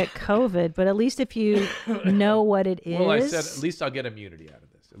wants to get COVID, but at least if you know what it is. Well, I said at least I'll get immunity out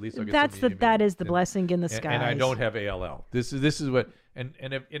of this. At least I'll get that is the blessing in the sky. And I don't have ALL. This is what. And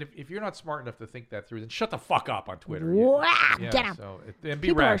if you're not smart enough to think that through, then shut the fuck up on Twitter. Wow, get out. So, and be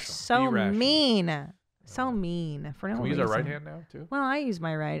People rational. are so be rational. mean. So mean for no Can we use reason. our right hand now too? Well, I use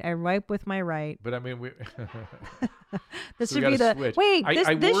my right. I wipe with my right. But I mean, we. This So should we be gotta the switch. wait. This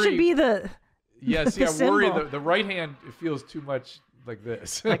worry, should be the. Yeah, see, the I worry symbol. the right hand feels too much like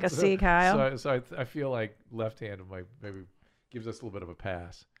this. Like a C, Kyle. So I feel like left hand maybe gives us a little bit of a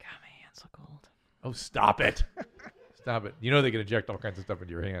pass. God, my hands look old. Oh, stop it! Stop it! You know they can inject all kinds of stuff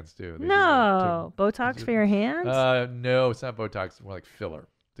into your hands too. They do No, that, Botox for your hands. no, it's not Botox. It's more like filler.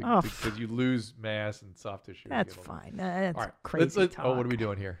 Oh, Because you lose mass and soft tissue. That's fine. That's All right, crazy talk. Oh, what are we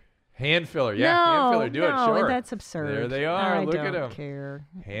doing here? Hand filler. Yeah, no, hand filler. Do it. Sure. That's absurd. There they are. I Look don't at them. care.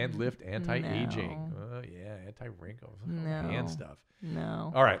 Hand lift, anti-aging. No. Oh yeah, anti-wrinkles. No. Hand stuff.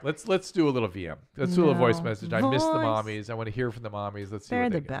 No. All right, let's do a little VM. Let's do a little voice No. message. I miss the Voice. mommies. I want to hear from the mommies. Let's see. They're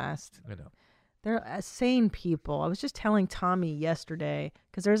what they the got. best. I know. They're sane people. I was just telling Tommy yesterday,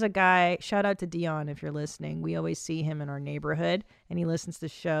 because there's a guy, shout out to Dion if you're listening. We always see him in our neighborhood, and he listens to the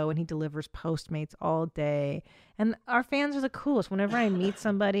show, and he delivers Postmates all day. And our fans are the coolest. Whenever I meet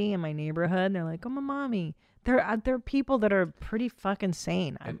somebody in my neighborhood, they're like, oh, my mommy. They're people that are pretty fucking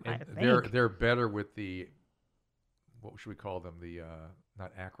sane, I think. They're better with the, what should we call them? The,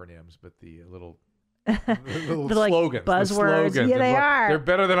 not acronyms, but the little... little The, like, slogans, the buzzwords. slogans. Yeah, they are. They're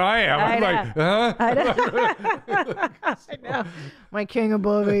better than I am. I I'm know. like, huh? I know. I know. My king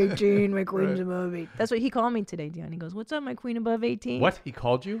above 18, my queen's above 8. That's what he called me today, Dion. He goes, what's up, my queen above 18? What? He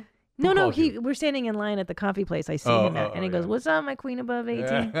called you? Who No, called you? we're standing in line at the coffee place. I see him at, and he goes, yeah. what's up, my queen above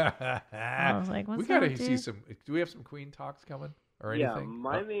 18? I was like, what's we gotta up, see dude? some. Do we have some Queen talks coming or Yeah, anything?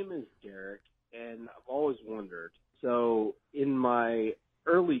 my name is Derek, and I've always wondered. So in my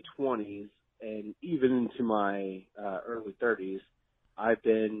early 20s and even into my early 30s, I've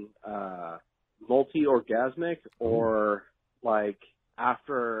been multi-orgasmic, or like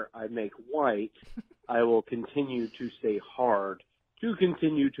after I make white, I will continue to stay hard to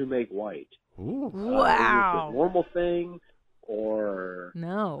continue to make white. Ooh. Is this Wow. a normal thing, or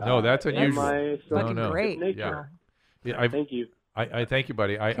No. No, that's am unusual. I Fucking no. great. nature? Yeah. Yeah, Thank you. I thank you,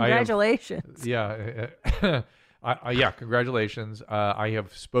 buddy. I have, Congratulations. yeah. Congratulations. I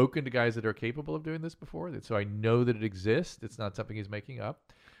have spoken to guys that are capable of doing this before, so I know that it exists. It's not something he's making up.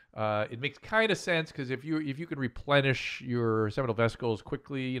 It makes kind of sense because if you can replenish your seminal vesicles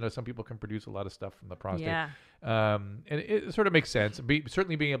quickly, some people can produce a lot of stuff from the prostate. Yeah. And it sort of makes sense.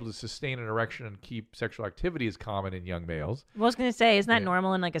 Certainly being able to sustain an erection and keep sexual activity is common in young males. I was going to say, isn't that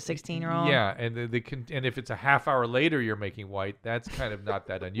normal in like a 16-year-old? Yeah, and and if it's a half hour later you're making white, that's kind of not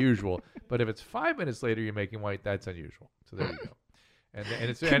that unusual. But if it's 5 minutes later you're making white, that's unusual. So there you go. And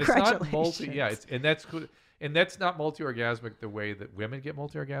it's not and that's not multi-orgasmic the way that women get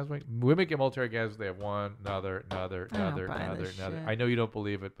multi-orgasmic. Women get multi-orgasmic. They have one, another. I know you don't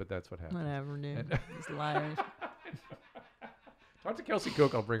believe it, but that's what happens. Whatever, dude. These liars. Talk to Kelsey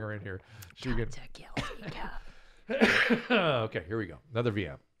Cook. I'll bring her in here. Okay, here we go. Another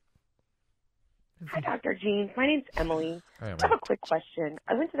VM. Hi, Dr. Jeans. My name's Emily. Hi, Emily. I have a quick question.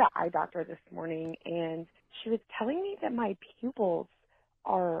 I went to the eye doctor this morning, and she was telling me that my pupils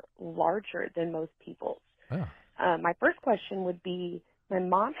are larger than most people's. Oh. My first question would be, my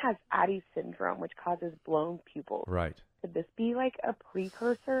mom has Addis syndrome, which causes blown pupils. Right. Could this be like a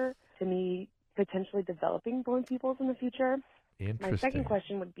precursor to me potentially developing blown pupils in the future? Interesting. My second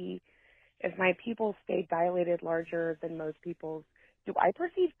question would be, if my pupils stay dilated larger than most people's, do I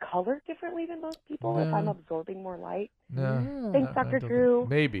perceive color differently than most people if I'm absorbing more light? No. Thanks, Dr. Drew.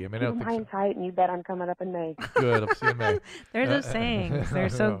 Maybe. I mean, I don't Keep think them so. high and tight, and you bet I'm coming up in May. Good. I'll see you in May. They're those sayings. They're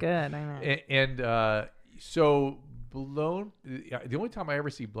so good. I know. And so blown. The only time I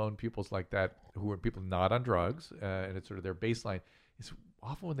ever see blown pupils like that, who are people not on drugs, and it's sort of their baseline, is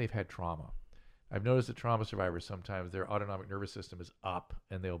often when they've had trauma. I've noticed that trauma survivors sometimes their autonomic nervous system is up,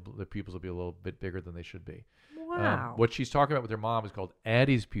 and the pupils will be a little bit bigger than they should be. Wow. What she's talking about with her mom is called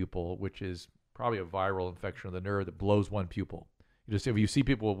Addis pupil, which is probably a viral infection of the nerve that blows one pupil. If you see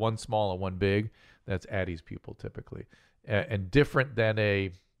people with one small and one big, that's Addis pupil typically, and different than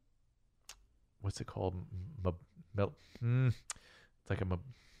a what's it called? It's like a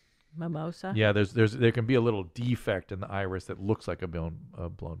mimosa. Yeah, there can be a little defect in the iris that looks like a blown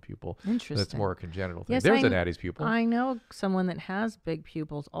pupil. Interesting. That's more a congenital thing. Yes, There's an Addis pupil. I know someone that has big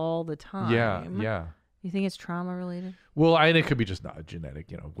pupils all the time. Yeah. You think it's trauma related? Well, and it could be just not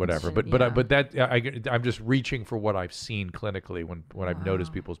genetic, whatever. I'm just reaching for what I've seen clinically when I've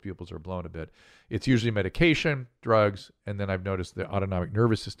noticed people's pupils are blown a bit. It's usually medication, drugs, and then I've noticed the autonomic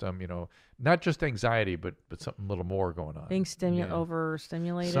nervous system. Not just anxiety, but something a little more going on. Being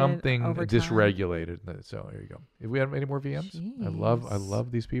overstimulated, something over dysregulated. So there you go. If we have any more VMs, Jeez. I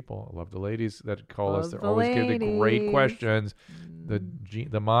love these people. I love the ladies that call us. They're always giving great questions.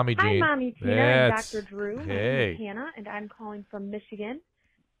 The mommy Hi, gene. Mommy Tina and Dr. Drew. My name is Hannah, and I'm calling from Michigan.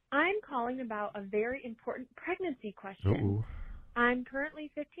 I'm calling about a very important pregnancy question. Ooh. I'm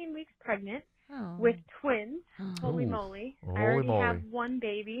currently 15 weeks pregnant with twins. Holy moly. I already have one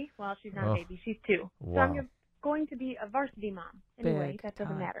baby. Well, she's not a baby. She's 2. Wow. So I'm going to be a varsity mom. Anyway, that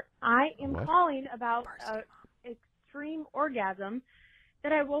doesn't matter. I am What? calling about an extreme orgasm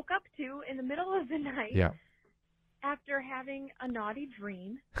that I woke up to in the middle of the night. Yeah. After having a naughty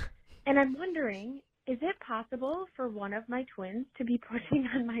dream, and I'm wondering, is it possible for one of my twins to be pushing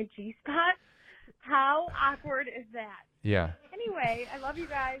on my G-spot? How awkward is that? Yeah. Anyway, I love you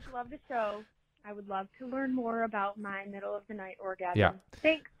guys, love the show. I would love to learn more about my middle of the night orgasm. Yeah.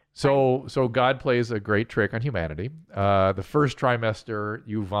 Thanks. So God plays a great trick on humanity. The first trimester,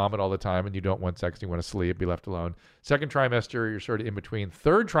 you vomit all the time and you don't want sex and you want to sleep, be left alone. Second trimester, you're sort of in between.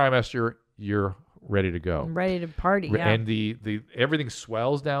 Third trimester, you're ready to go. I'm ready to party. Yeah. And the everything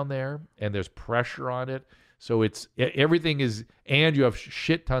swells down there and there's pressure on it. So everything is, and you have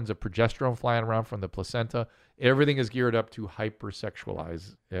shit tons of progesterone flying around from the placenta. Everything is geared up to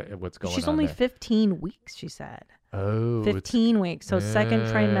hypersexualize what's going on. She's only there. 15 weeks, she said. Oh, 15 weeks. So second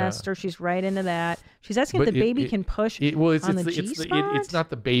trimester, she's right into that. She's asking if the baby can push on the G-spot? It's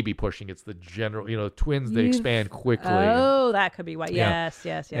not the baby pushing. It's the general, twins, they expand quickly. Oh, that could be why. Yeah.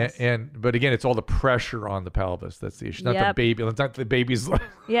 Yes. But again, it's all the pressure on the pelvis. That's the issue. Not the baby. It's not the baby's.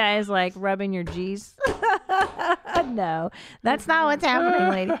 Yeah, it's like rubbing your G's. No, that's not what's happening,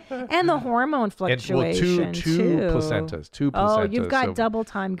 lady. And the hormone fluctuation, two placentas. Oh, you've got double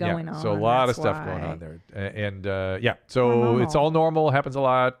time going on. So a lot of stuff going on there. So it's all normal, happens a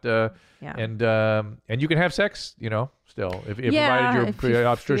lot. And you can have sex, still if provided your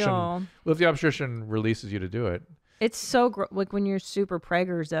obstetrician. Well, if the obstetrician releases you to do it. It's so like when you're super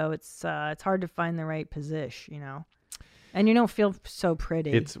preggers though, it's hard to find the right position, And you don't feel so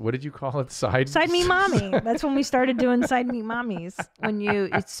pretty. It's, what did you call it? Side meat mommy. That's when we started doing side meat mommies.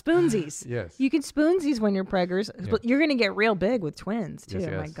 It's spoonsies. Yes. You can spoonsies when you're preggers, but you're gonna get real big with twins too.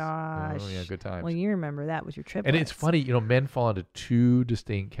 Yes, Oh my yes. gosh. Oh yeah, good times. Well, you remember that with your triplets. And it's funny, men fall into two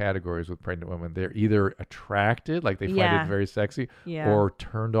distinct categories with pregnant women. They're either attracted, like they find it very sexy, or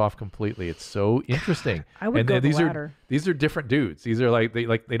turned off completely. It's so interesting. I would go the latter. These are different dudes. These are like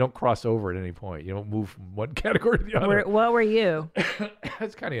they don't cross over at any point. You don't move from one category to the other. What were you? I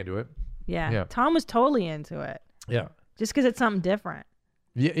was kind of into it. Yeah. Tom was totally into it. Yeah. Just because it's something different.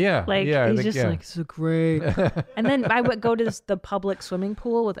 Yeah. Like he's just like, so great. And then I would go to the public swimming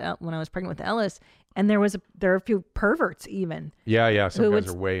pool when I was pregnant with Ellis, and there are a few perverts even. Yeah. Some guys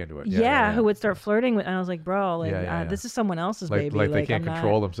are way into it. Yeah, who would start flirting with, and I was like, bro, this is someone else's baby. Like they can't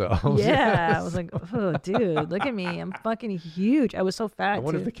control themselves. Yeah. I was like, oh, dude, look at me. I'm fucking huge. I was so fat. I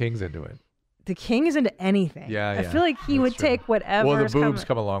wonder if the king's into it. The king is into anything. Yeah. I feel like he would take whatever. Well, the boobs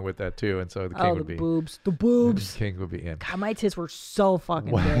come along with that too, and so the king would be. The boobs. The king would be in. God, my tits were so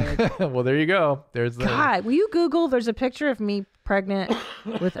fucking big. Well, there you go. There's the. God, will you Google? There's a picture of me pregnant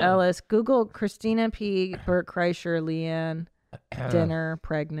with Ellis. Google Christina P. Burt Kreischer, Leanne, dinner,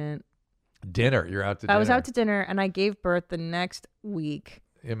 pregnant. Dinner. You're out to dinner. I was out to dinner, and I gave birth the next week.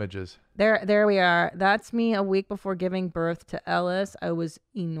 Images. There we are. That's me a week before giving birth to Ellis. I was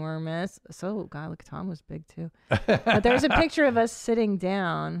enormous. So, God, look, Tom was big too. But there's a picture of us sitting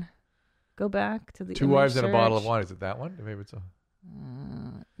down. Go back to the Two image wives and a bottle of search. wine. Is it that one? Maybe it's a...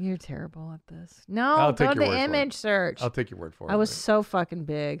 You're terrible at this. No, go to the image search. I'll take your word for it. I was so fucking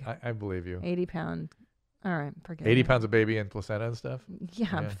big. I believe you. 80 pound. All right, forget 80 it. pounds of baby and placenta and stuff? Yeah,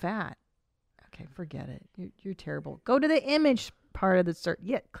 I'm fat. Okay, forget it. You're terrible. Go to the image part of the search.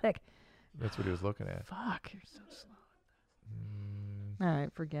 Yeah, click. That's what he was looking at. Fuck, you're so slow. All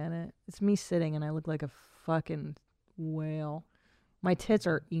right, forget it. It's me sitting and I look like a fucking whale. My tits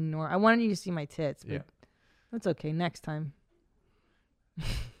are enormous. I wanted you to see my tits, but that's okay. Next time.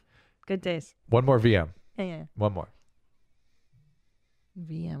 Good days. One more VM. Yeah. One more.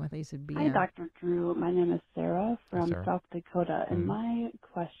 VM. I thought you said BM. Hi, Dr. Drew. My name is Sarah from South Dakota, and my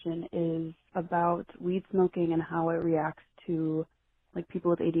question is about weed smoking and how it reacts to like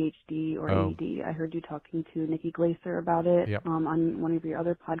people with ADHD or ADD. I heard you talking to Nikki Glaser about it on one of your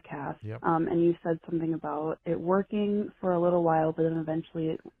other podcasts, and you said something about it working for a little while, but then eventually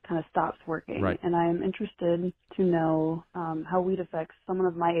it kind of stops working. Right. And I'm interested to know how weed affects someone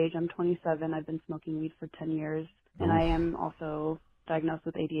of my age. I'm 27. I've been smoking weed for 10 years, and I am also diagnosed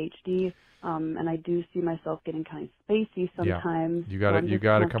with ADHD, and I do see myself getting kind of spacey sometimes. You got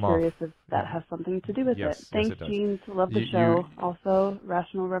to come off. I'm curious if that has something to do with it. Thanks, it does. Jeans. Love the show. Also,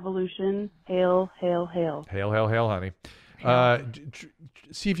 Rational Revolution. Hail, hail, hail. Hail, hail, hail, honey.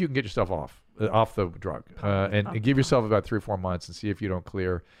 See if you can get yourself off the drug, and give yourself about 3 or 4 months and see if you don't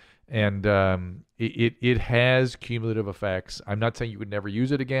clear. And it has cumulative effects. I'm not saying you would never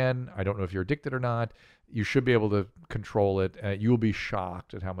use it again. I don't know if you're addicted or not. You should be able to control it. You'll be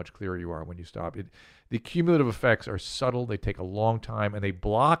shocked at how much clearer you are when you stop. The cumulative effects are subtle. They take a long time, and they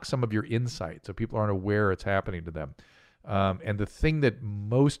block some of your insight, so people aren't aware it's happening to them. And the thing that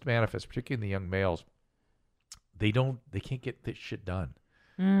most manifests, particularly in the young males, they can't get this shit done.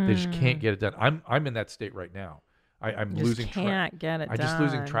 They just can't get it done. I'm in that state right now. I'm losing track. Can't get it done. I'm just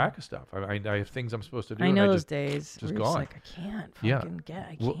losing track of stuff. I have things I'm supposed to do. I know those days. Just gone. Just like, I can't fucking get.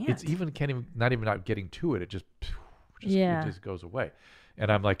 I can't. It's not getting to it. It just goes away.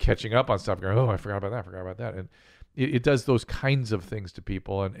 And I'm like catching up on stuff. Going, oh, I forgot about that. And it does those kinds of things to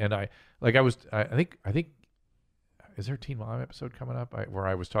people. And I think. Is there a Teen Mom episode coming up where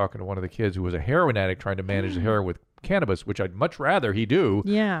I was talking to one of the kids who was a heroin addict trying to manage the heroin with cannabis, which I'd much rather he do.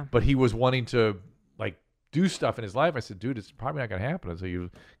 Yeah. But he was wanting to do stuff in his life. I said, dude, it's probably not going to happen until you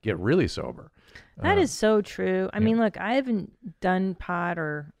get really sober. That is so true. I mean, look, I haven't done pot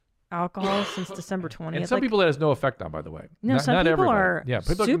or alcohol since December 20th. And some people that has no effect on, by the way. No, some not people everybody.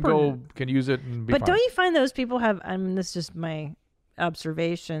 are people can use it and be But fine. don't you find those people have, I mean, this is just my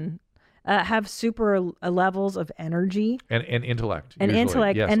observation, have super levels of energy and intellect. And usually.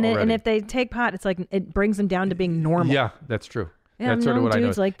 intellect. Yes, and if they take pot, it's like it brings them down to being normal. Yeah, that's true. Yeah, that's sort of what I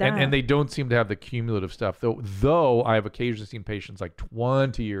know. Like that. And they don't seem to have the cumulative stuff. Though I have occasionally seen patients like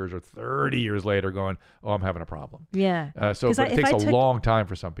 20 years or 30 years later going, oh, I'm having a problem. Yeah. But it takes a long time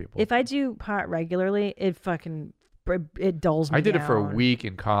for some people. If I do pot regularly, it dulls me I did down. it for a week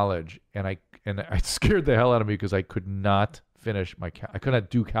in college, and I scared the hell out of me because I could not finish I could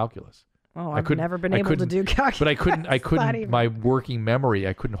not do calculus. Oh, I've never been able to do calculus. But I couldn't. My working memory,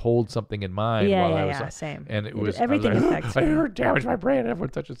 I couldn't hold something in mind while I was. Same. And it was everything affects. I damaged my brain. I never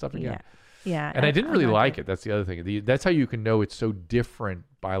touch this stuff again. Yeah. And I didn't I'm really not like good. it. That's the other thing. That's how you can know it's so different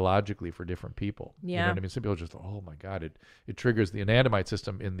biologically for different people. You know Yeah. what I mean? Some people just, oh my God, it triggers the anandamide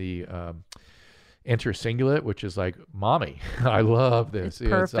system in the intercingulate, which is like, mommy, I love this. It's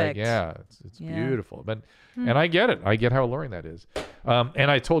perfect. It's beautiful. But and I get it. I get how alluring that is.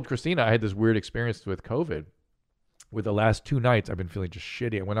 And I told Christina I had this weird experience with COVID. With the last 2 nights, I've been feeling just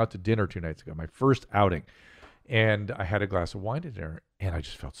shitty. I went out to dinner 2 nights ago, my first outing, and I had a glass of wine at dinner, and I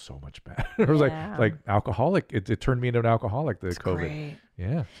just felt so much better. It was like alcoholic. It turned me into an alcoholic. The It's COVID. great.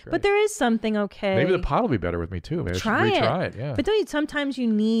 Yeah. It's great. But there is something okay. Maybe the pot will be better with me too. Maybe Try I should retry it. Yeah. But don't you, sometimes you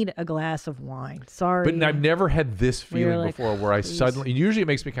need a glass of wine. Sorry. But I've never had this Where you're feeling like, before where I please. suddenly, usually it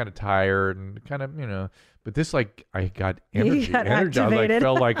makes me kind of tired and kind of, but this, like, I got energy. got energy. I activated.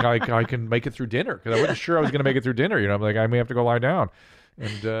 felt like I can make it through dinner because I wasn't sure I was going to make it through dinner. I'm like, I may have to go lie down.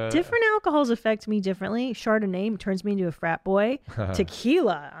 And different alcohols affect me differently. Chardonnay turns me into a frat boy.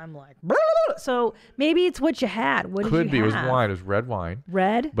 Tequila, I'm like, blah, blah, blah. So maybe it's what you had. What did you could be. have? It was wine. It was red wine.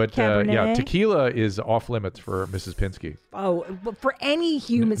 Red? But Cabernet? tequila is off limits for Mrs. Pinsky. Oh, but for any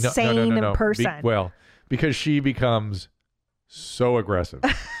human sane No. person. Because she becomes so aggressive.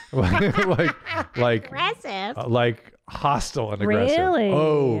 like aggressive. Like hostile and aggressive. Really?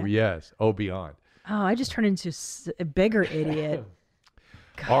 Oh, yes. Oh, beyond. Oh, I just turned into a bigger idiot.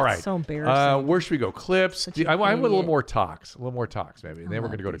 God, All right. So embarrassing. Where should we go? Clips. Such an I want a little idiot. more talks. A little more talks, maybe. And then we're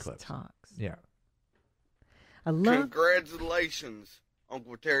love going to go to these clips. Talks. Yeah. I love. Congratulations,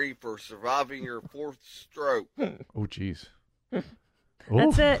 Uncle Terry, for surviving your 4th stroke. Oh, jeez.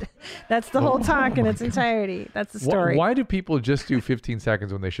 That's it. That's the whole talk in its entirety. That's the story. Why do people just do 15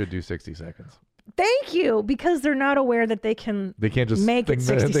 seconds when they should do 60 seconds? Thank you, because they're not aware that they can. They can't just make it think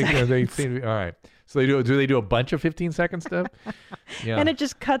that 60 seconds. They seem to be, all right. So do they do a bunch of 15-second stuff? Yeah. And it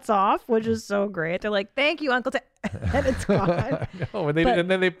just cuts off, which is so great. They're like, "Thank you, Uncle," and it's gone. No, and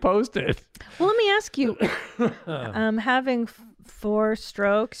then they post it. Well, let me ask you: having 4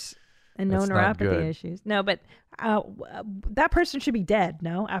 strokes and no That's not good. neuropathy issues. No, but that person should be dead.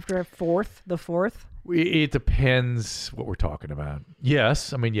 No, after the fourth. It depends what we're talking about.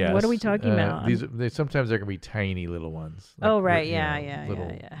 Yes, I mean yes. What are we talking about? Sometimes they're gonna be tiny little ones. Oh, right. you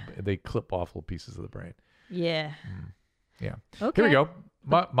Yeah. They clip off little pieces of the brain. Yeah. Yeah. Okay. Here we go.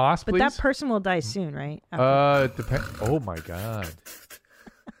 Moss, But please. that person will die soon, right? It depends. Oh my God.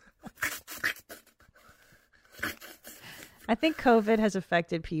 I think COVID has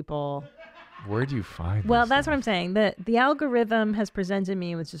affected people. Where do you find? Well, this that's stuff? what I'm saying. The algorithm has presented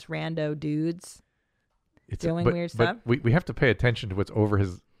me with just rando dudes doing weird stuff. But we have to pay attention to what's over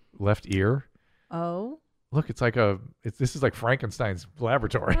his left ear. Oh. Look, it's like this is like Frankenstein's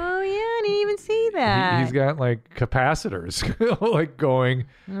laboratory. Oh yeah, I didn't even see that. He's got like capacitors like going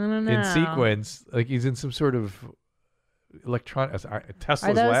in sequence. Like he's in some sort of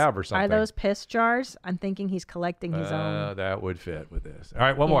Tesla's lab or something. Are those piss jars? I'm thinking he's collecting his own. That would fit with this. All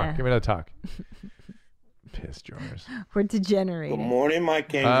right, one more. Give me another talk. Piss jars. We're degenerating. Good morning, my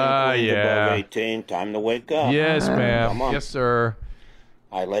kings and queens above 18. Time to wake up. Yes, Come ma'am. on. Yes, sir.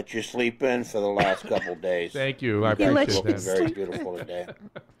 I let you sleep in for the last couple days. Thank you. I guys appreciate looking that. very beautiful today.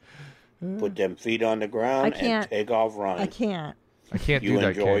 Put them feet on the ground and take off running. I can't. I can't you do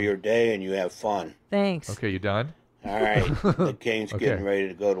that. You enjoy King. your day and you have fun. Thanks. Okay, you done? All right. The king's getting ready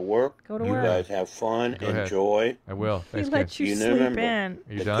to go to work. Go to you work. guys have fun. Go ahead. Enjoy. I will. Thanks, He let you sleep remember, in.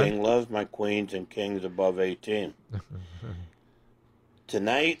 Are you the done? king loves my queens and kings above 18.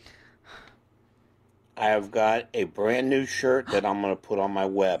 Tonight, I have got a brand new shirt that I'm going to put on my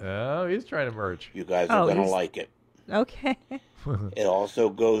web. Oh, he's trying to merge. You guys are going to like it. Okay. It also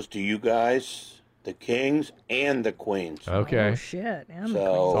goes to you guys, the kings and the queens. Okay. Oh shit. I'm So the queen.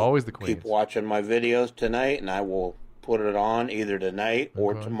 It's always the queens. keep watching my videos tonight, and I will put it on either tonight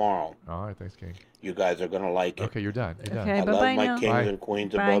or tomorrow. All right, thanks, King. You guys are going to like it. Okay, you're done. You're Okay, I done. love bye-bye my now. kings Bye. and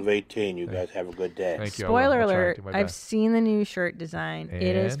queens Bye. above 18. You guys have a good day. Thank you. Spoiler I'll try to alert, do my I've best. seen the new shirt design. It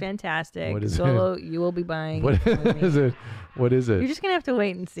is And? fantastic. What is Solo, you will be buying What it with me. is it? What is it? You're just going to have to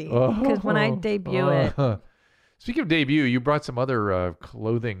wait and see. Because when I debut it. Speaking of debut, you brought some other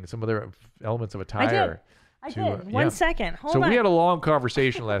clothing, some other elements of attire. I did. One second. Hold so on. we had a long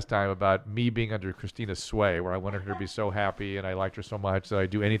conversation last time about me being under Christina's sway, where I wanted her to be so happy and I liked her so much that I'd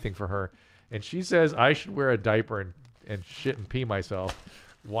do anything for her. And she says I should wear a diaper and shit and pee myself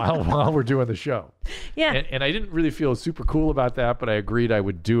while we're doing the show. Yeah. And I didn't really feel super cool about that, but I agreed I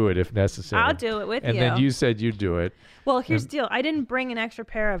would do it if necessary. I'll do it with and you. then you said you'd do it. Well, here's the deal. I didn't bring an extra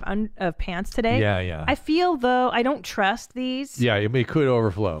pair of pants today. Yeah. I feel, though, I don't trust these. Yeah, it could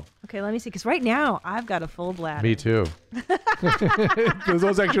overflow. Okay, let me see. Because right now, I've got a full bladder. Me too.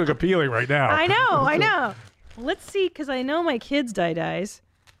 Those actually look appealing right now. I know. Let's see, because I know my kids' dyes.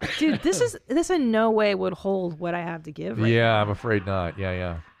 Dude, this in no way would hold what I have to give right now. I'm afraid not.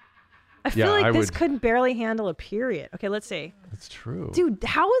 Yeah. I feel like this couldn't barely handle a period. Okay, let's see. That's true. Dude,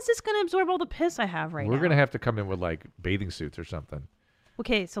 how is this going to absorb all the piss I have right now? We're going to have to come in with like bathing suits or something.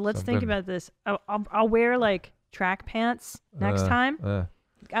 Okay, so let's think about this. I'll wear like track pants next time.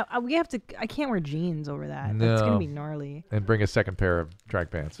 I can't wear jeans over that. No. That's going to be gnarly. And bring a second pair of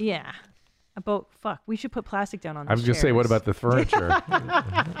track pants. Yeah. We should put plastic down on I was going to say, what about the furniture?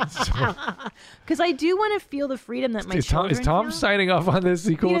 Because I do want to feel the freedom that my children Is Tom feel. signing off on this?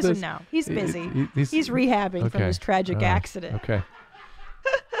 He cool He with doesn't this? know. He's busy. He's rehabbing from this tragic accident. Okay.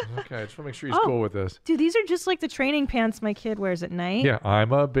 Okay, just want to make sure he's cool with this. Dude, these are just like the training pants my kid wears at night. Yeah,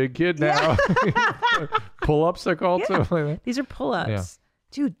 I'm a big kid now. Pull-ups are called too. These are pull-ups. Yeah.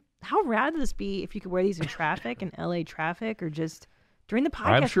 Dude, how rad would this be if you could wear these in traffic, in LA traffic, or just during the podcast?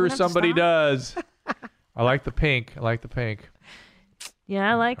 I'm sure somebody does. I like the pink.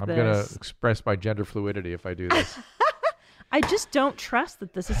 Yeah, I like I'm this. going to express my gender fluidity if I do this. I just don't trust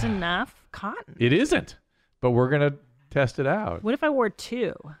that this is enough cotton. It isn't, but we're going to test it out. What if I wore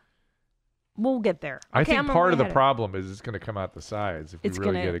 2? We'll get there. I Okay, think I'm part of the ahead problem is it's going to come out the sides if we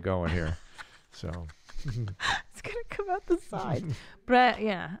really get it going here. So it's gonna come out the side. But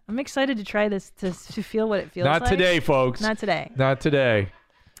yeah, I'm excited to try this to feel what it feels like. Not today, folks. Not today. Not today.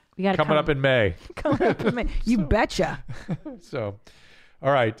 We got coming up in May. Coming up in May. You betcha. So,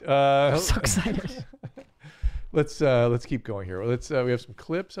 all right. I'm so excited. Let's keep going here. We have some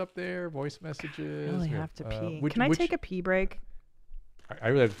clips up there, voice messages. I really have to pee. Can I take a pee break? I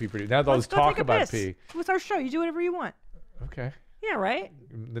really have to pee pretty. Now let's go talk take a about piss. pee. It's our show. You do whatever you want. Okay. Yeah, right?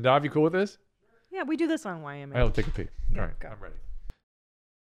 Nadav, you cool with this? Yeah, we do this on YMH. I'll take a pee. Yeah, all right, go. I'm ready.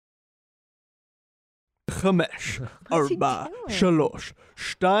 5, 4, 3,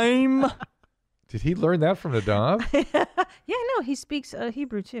 2. Did he learn that from Nadav? Yeah, no, he speaks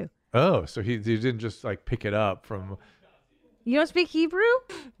Hebrew too. Oh, so he didn't just like pick it up from. You don't speak Hebrew?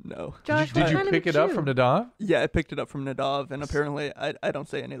 No. Josh, Did you pick it up from Nadav? Yeah, I picked it up from Nadav, and apparently I don't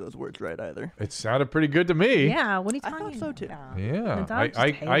say any of those words right either. It sounded pretty good to me. Yeah, what are you talking I thought so too. about? Yeah,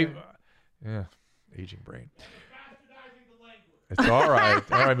 Nadav's yeah, aging brain. It's all right,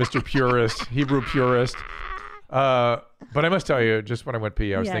 Mr. Purist, Hebrew purist. But I must tell you, just when I went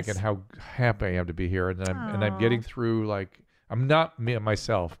pee, I was thinking how happy I am to be here, and I'm getting through. Like, I'm not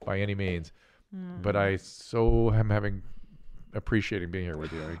myself by any means, but I am appreciating being here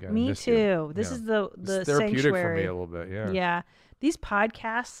with you. Me too. This is the it's therapeutic sanctuary for me a little bit. Yeah. Yeah. These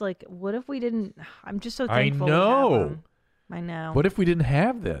podcasts, like, what if we didn't? I'm just so thankful. I know. We have them. I know. What if we didn't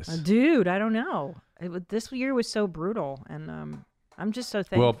have this? Dude, I don't know. This year was so brutal, and I'm just so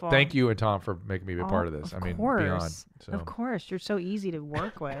thankful. Well, thank you and Tom for making me a part of this. Of beyond. So. Of course, you're so easy to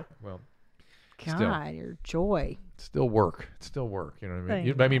work with. Well, God, your joy. Still work. You know what I mean?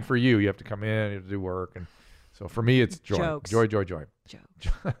 Thank I mean, for you have to come in, you have to do work, and so for me, it's joy. Jokes. Joy. Jokes.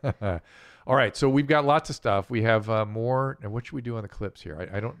 All right, so we've got lots of stuff. We have more. And what should we do on the clips here?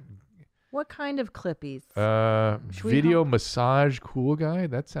 I don't. What kind of clippies? Video massage cool guy.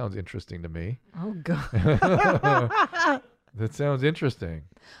 That sounds interesting to me. Oh God. That sounds interesting.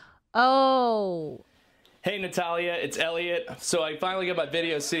 Oh. Hey Natalia, it's Elliot. So I finally got my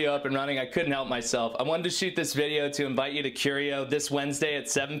video studio up and running. I couldn't help myself. I wanted to shoot this video to invite you to Curio this Wednesday at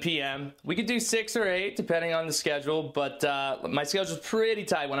 7 p.m. We could do 6 or 8 depending on the schedule, but my schedule's pretty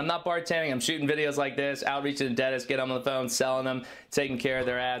tight. When I'm not bartending, I'm shooting videos like this, outreach to the dentist, get them on the phone, selling them, taking care of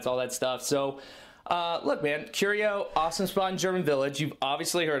their ads, all that stuff. So look, man, Curio, awesome spot in German Village. You've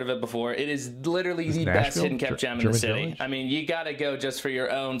obviously heard of it before. It is literally the best hidden kept gem in the city. Village? I mean, you got to go just for your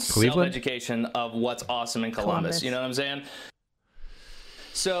own Cleveland? self-education of what's awesome in Columbus. You know what I'm saying?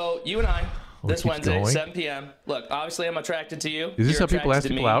 So you and I, this Wednesday, going. 7 p.m. Look, obviously I'm attracted to you. Is this You're how people attracted ask to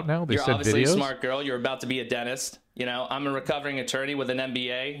people me. out now? They You're send obviously videos? a smart girl. You're about to be a dentist. You know, I'm a recovering attorney with an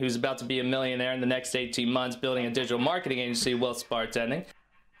MBA who's about to be a millionaire in the next 18 months building a digital marketing agency whilst bartending.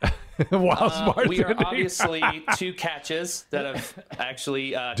 We are obviously 2 catches that have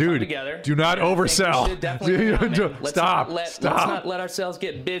actually come together. Do not oversell. Let's not let ourselves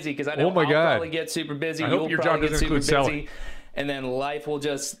get busy because I know I'll probably get super busy. I hope your job doesn't include selling. And then life will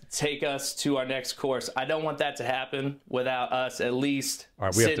just take us to our next course. I don't want that to happen without us at least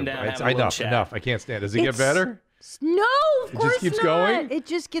sitting down having a little chat. Enough. I can't stand it. Does it get better? No, of course just keeps not. going? It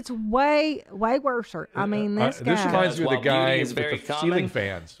just gets way worse. I mean, this guy. This reminds me of the guy with very the common, ceiling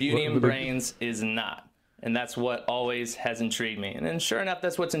fans. Beauty and brains is not. And that's what always has intrigued me. And then sure enough,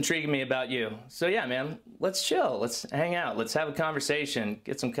 that's what's intriguing me about you. So yeah, man, let's chill. Let's hang out. Let's have a conversation.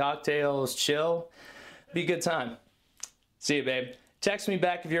 Get some cocktails, chill. Be a good time. See you, babe. Text me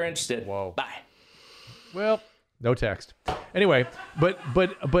back if you're interested. Whoa. Bye. Well, No text. Anyway, but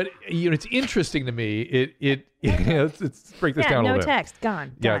it's interesting to me. Let's break this down a little bit. No text.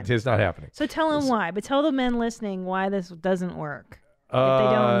 Gone. Done. Yeah, it's not happening. So tell them why. But tell the men listening why this doesn't work.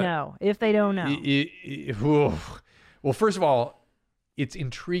 If they don't know. Well, first of all, it's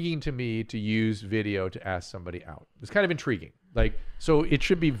intriguing to me to use video to ask somebody out. It's kind of intriguing. So it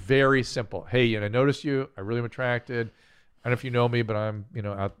should be very simple. Hey, I noticed you. I really am attracted. I don't know if you know me, but I'm,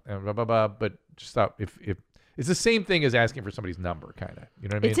 out, blah, blah, blah. But just stop. If it's the same thing as asking for somebody's number, kind of. You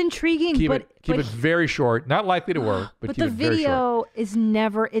know what I mean? It's intriguing, keep it very short. Not likely to work, but keep it very short. But the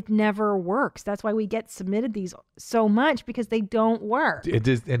video never works. That's why we get submitted these so much, because they don't work. And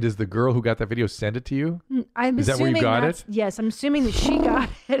does the girl who got that video send it to you? Is that where you got it? Yes, I'm assuming that she got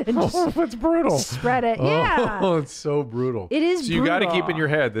it and that's brutal. Spread it. Yeah. Oh, it's so brutal. It is. So you got to keep in your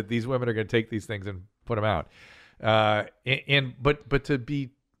head that these women are going to take these things and put them out. But to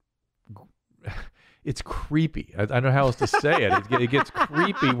be. It's creepy. I don't know how else to say it. It gets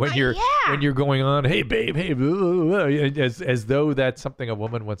creepy when you're going on, hey babe, hey, blah, blah, blah, as though that's something a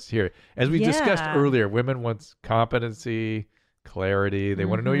woman wants to hear. As we discussed earlier, women want competency, clarity. They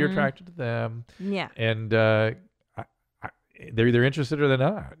want to know you're attracted to them. Yeah. And they're either interested or they're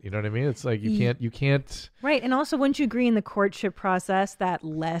not. You know what I mean? It's like you can't. Right. And also, once you agree in the courtship process that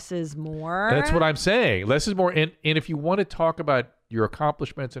less is more. That's what I'm saying. Less is more. And if you want to talk about your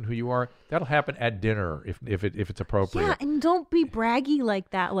accomplishments and who you are, that'll happen at dinner if it's appropriate. Yeah, and don't be braggy like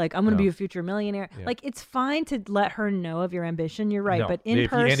that. Like, I'm going to be a future millionaire. Yeah. Like, it's fine to let her know of your ambition. You're right, but in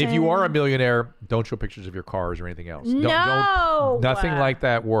person. And if you are a millionaire, don't show pictures of your cars or anything else. No, nothing like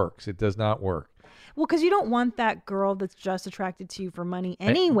that works. It does not work. Well, because you don't want that girl that's just attracted to you for money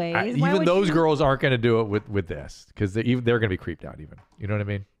anyways. Even those girls aren't going to do it with this, because they're going to be creeped out even. You know what I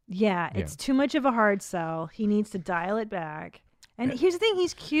mean? Yeah, it's too much of a hard sell. He needs to dial it back. And here's the thing,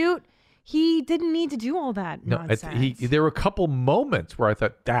 he's cute. He didn't need to do all that nonsense. There were a couple moments where I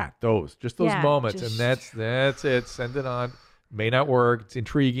thought those moments, and that's it. Send it on. May not work. It's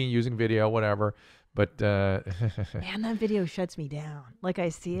intriguing using video, whatever. But man, that video shuts me down. Like, I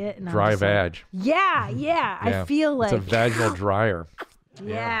see it and dry I'm just vag. Like, yeah. I feel like it's a vaginal dryer.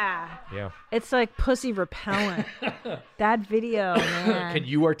 Yeah. Yeah. It's like pussy repellent. That video, man. Can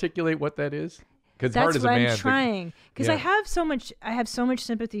you articulate what that is? Because that's hard as what a man. I'm trying. Because I have so much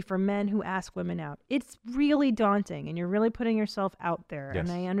sympathy for men who ask women out. It's really daunting, and you're really putting yourself out there. Yes.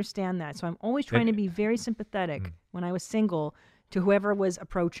 And I understand that. So I'm always trying to be very sympathetic when I was single to whoever was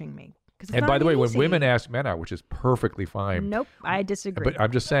approaching me. And by the way, when women ask men out, which is perfectly fine. Nope, I disagree. But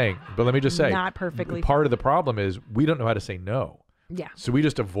I'm just saying. But let me just say, not perfectly. Part of the problem is we don't know how to say no. Yeah. So we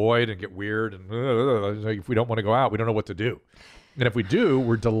just avoid and get weird, and if we don't want to go out, we don't know what to do. And if we do,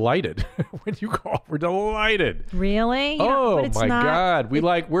 we're delighted. When you call, we're delighted. Really? Oh my God.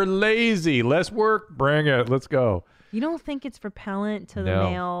 We're lazy. Less work. Bring it. Let's go. You don't think it's repellent to the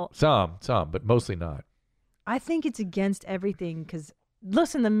male? Some, but mostly not. I think it's against everything, because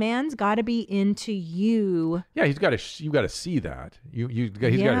listen, the man's got to be into you. Yeah, you got to see that. He's got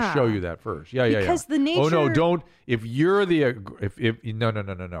to show you that first. Yeah. Because the nature. Oh no, don't. If you're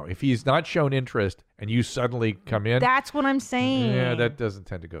no. If he's not shown interest and you suddenly come in, that's what I'm saying. Yeah, that doesn't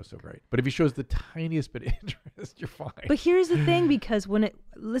tend to go so great. But if he shows the tiniest bit of interest, you're fine. But here's the thing, because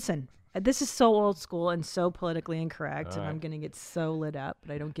listen, this is so old school and so politically incorrect, and I'm going to get so lit up,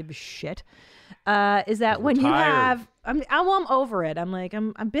 but I don't give a shit. Is that when you have, I'm over it. I'm like,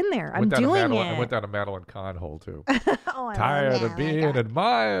 I've been there. I'm doing it. I went down a Madeline Kahn hole too. Tired of being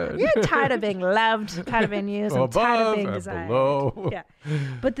admired. You're tired of being loved, tired of being used. I'm tired of being desired. Below. Yeah.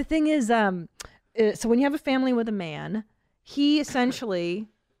 But the thing is, so when you have a family with a man, he essentially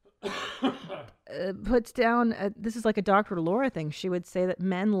puts down, this is like a Dr. Laura thing. She would say that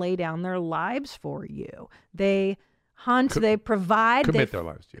men lay down their lives for you. They hunt, they provide, commit their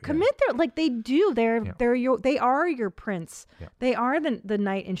lives to you. Like they do. They are your prince. Yeah. They are the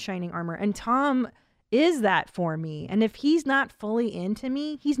knight in shining armor. And Tom is that for me. And if he's not fully into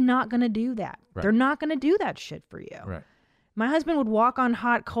me, he's not going to do that. Right. They're not going to do that shit for you. Right. My husband would walk on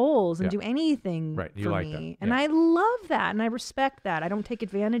hot coals and do anything for me. That. Yeah. And I love that. And I respect that. I don't take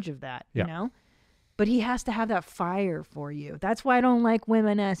advantage of that, you know? But he has to have that fire for you. That's why I don't like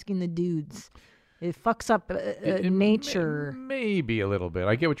women asking the dudes. It fucks up nature. Maybe a little bit.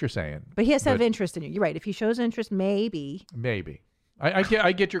 I get what you're saying. But he has to have interest in you. You're right. If he shows interest, maybe.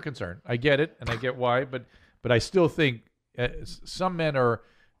 I get your concern. I get it, and I get why. But I still think some men are.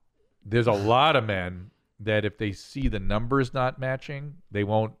 There's a lot of men that if they see the numbers not matching, they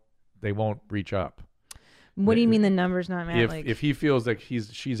won't reach up. What do you mean the numbers not matching? If he feels like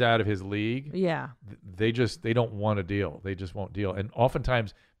she's out of his league, they don't want to deal. They just won't deal. And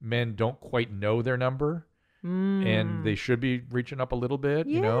oftentimes men don't quite know their number, and they should be reaching up a little bit.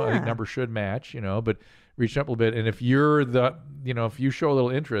 You know, I think numbers should match. You know, but reaching up a little bit, and if you're if you show a little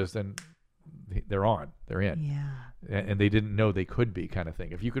interest, then they're in. Yeah. And they didn't know they could be, kind of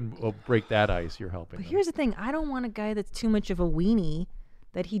thing. If you can break that ice, you're helping. But them. here's the thing: I don't want a guy that's too much of a weenie,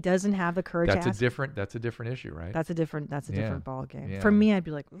 that he doesn't have the courage. That's a different issue, right? That's a different ball game. Yeah. For me, I'd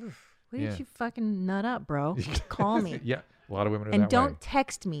be like, oof. Why Yeah. did you fucking nut up, bro? Call me. Yeah, a lot of women are and that don't way.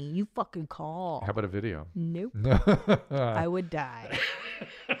 text me. You fucking call. How about a video? Nope. I would die.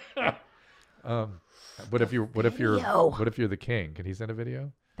 What if you're the king? Can he send a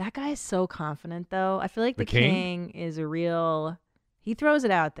video? That guy is so confident, though. I feel like the king? king is a real. He throws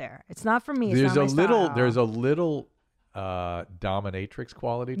it out there. It's not for me. There's a little dominatrix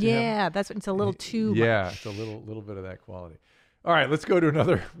quality to him. Yeah, it's a little too much. Yeah, it's a little bit of that quality. All right, let's go to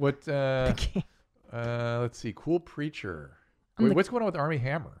another. Let's see. Cool preacher. Wait, what's going on with Army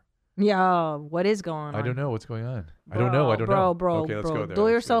Hammer? Yeah, what is going on? I don't know what's going on. Bro, I don't know. Bro, okay, let's go there. Do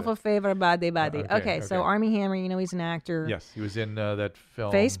yourself a favor, buddy. Okay. So Army Hammer, he's an actor. Yes, he was in that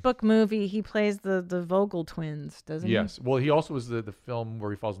film. Facebook movie. He plays the Vogel twins, doesn't he? Yes. Well, he also was the film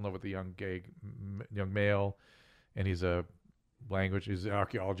where he falls in love with a young male, and he's an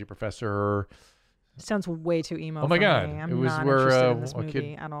archaeology professor. Sounds way too emo. Oh my God! I'm it was not where interested in this a movie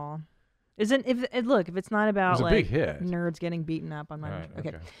kid at all. If it's not about it was a big hit. nerds getting beaten up, I'm not. Right,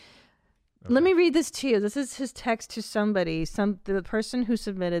 Okay. Let me read this to you. This is his text to somebody. The person who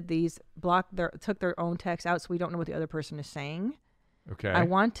submitted these took their own text out, so we don't know what the other person is saying. Okay. I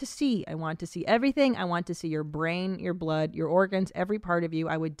want to see everything. I want to see your brain, your blood, your organs, every part of you.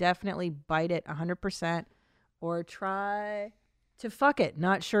 I would definitely bite it 100% or try to fuck it.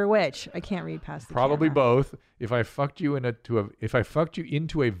 Not sure which. I can't read past the Probably camera. both. If I fucked you into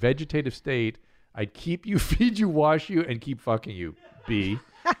a vegetative state, I'd keep you, feed you, wash you, and keep fucking you. B.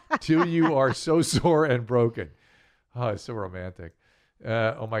 Till you are so sore and broken. Oh, it's so romantic.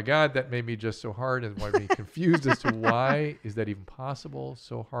 Oh my God, that made me just so hard and made me confused as to why is that even possible?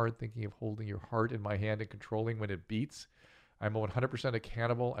 So hard thinking of holding your heart in my hand and controlling when it beats. I'm 100% a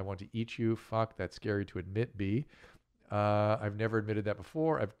cannibal. I want to eat you. Fuck, that's scary to admit, B. I've never admitted that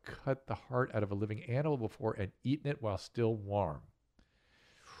before. I've cut the heart out of a living animal before and eaten it while still warm.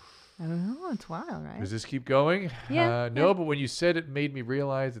 Oh, it's wild, right? Does this keep going? Yeah. No, but when you said it made me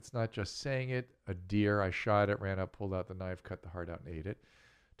realize it's not just saying it. A deer, I shot it, ran up, pulled out the knife, cut the heart out, and ate it.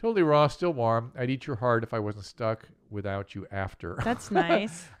 Totally raw, still warm. I'd eat your heart if I wasn't stuck without you after. That's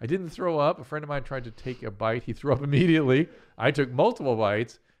nice. I didn't throw up. A friend of mine tried to take a bite. He threw up immediately. I took multiple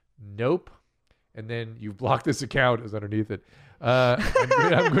bites. Nope. And then you blocked this account is underneath it. I'm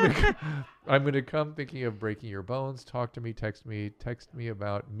gonna come thinking of breaking your bones. Talk to me, text me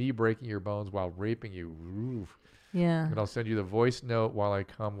about me breaking your bones while raping you. Oof. Yeah. And I'll send you the voice note while I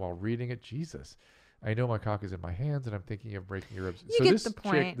come while reading it. Jesus. I know my cock is in my hands and I'm thinking of breaking your ribs. You get the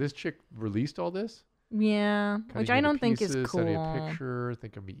point. This chick released all this? Yeah. Which I don't think is cool. Sending a picture,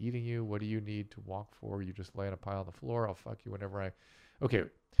 think of me eating you. What do you need to walk for? You just lay on a pile on the floor. I'll fuck you whenever I... Okay.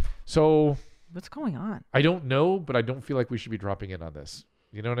 So... What's going on? I don't know, but I don't feel like we should be dropping in on this.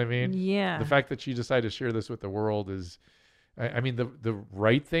 You know what I mean? Yeah. The fact that she decided to share this with the world is, I mean, the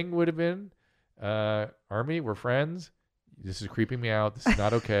right thing would have been, Army, we're friends. This is creeping me out. This is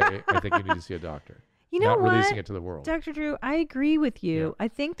not okay. I think you need to see a doctor. You know not what? releasing it to the world. Dr. Drew, I agree with you. Yeah. I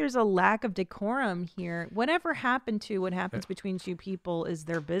think there's a lack of decorum here. Whatever happened to what happens between two people is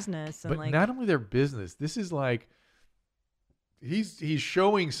their business. And but not only their business. This is like, he's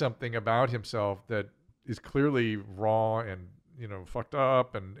showing something about himself that is clearly raw and fucked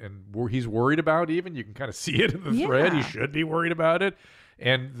up and he's worried about. Even you can kind of see it in the thread. He should be worried about it,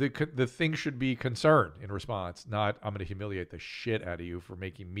 and the thing should be concern in response, not I'm going to humiliate the shit out of you for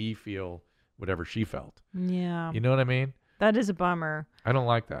making me feel whatever she felt. Yeah, you know what I mean. That is a bummer. I don't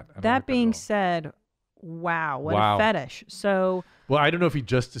like that. That being said, what a fetish. So well, I don't know if he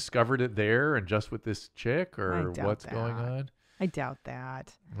just discovered it there and just with this chick or what's going on. I doubt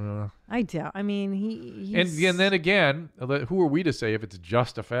that. I doubt. I mean, he's... And then again, who are we to say if it's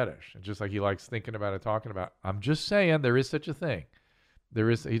just a fetish? It's just like he likes thinking about it, talking about. I'm just saying there is such a thing.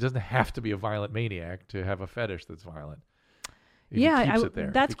 He doesn't have to be a violent maniac to have a fetish that's violent. If he keeps it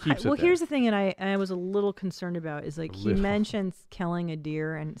there. Here's the thing, and I was a little concerned about is like he mentions killing a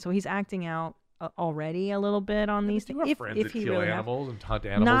deer, and so he's acting out already a little bit on these things. If he kill really animals and hunt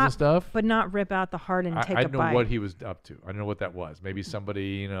animals and stuff, but not rip out the heart and take a bite. I don't know what he was up to. I don't know what that was. Maybe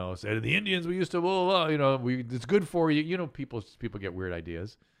somebody said the Indians we used to it's good for you. People get weird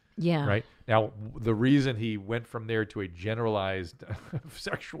ideas. Yeah. Right now, the reason he went from there to a generalized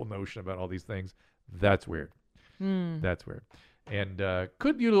sexual notion about all these things, that's weird. That's weird. and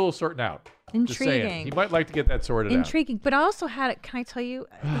could use a little sorting out. Just saying. Intriguing. He might like to get that sorted out. Intriguing. But I also had it. Can I tell you?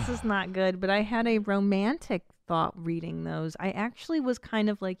 This is not good, but I had a romantic thought reading those. I actually was kind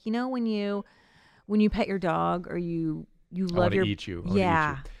of like, when you pet your dog or you love your eat you.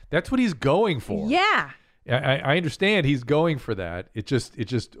 Yeah. Eat you. That's what he's going for. Yeah. I understand he's going for that. It just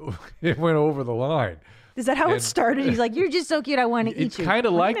it went over the line. Is that how it started? He's like, "You're just so cute. I want to eat you." It's kind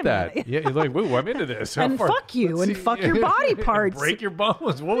of like that. Yeah, he's like, "Woo, I'm into this." And fuck you and fuck your body parts. Break your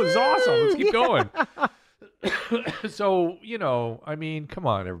bones. Whoa, it's awesome. Let's keep going. So, I mean, come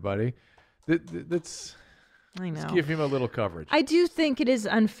on, everybody. Let's give him a little coverage. I do think it is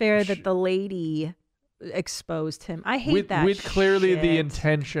unfair that the lady exposed him. I hate that. With clearly the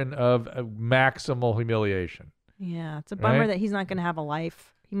intention of maximal humiliation. Yeah, it's a bummer that he's not going to have a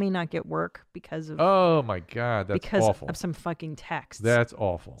life. He may not get work because of. Oh my God, that's awful. Because of some fucking texts. That's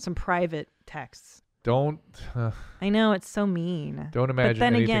awful. Some private texts. Don't. I know, it's so mean. Don't imagine but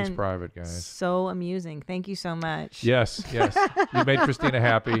then anything's again, private, guys. So amusing. Thank you so much. Yes. You made Christina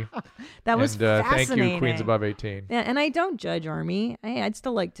happy. That was fascinating. Thank you, Queens Above 18. Yeah, and I don't judge Army. I'd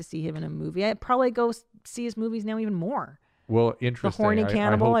still like to see him in a movie. I'd probably go see his movies now even more. Well, interesting. The Horny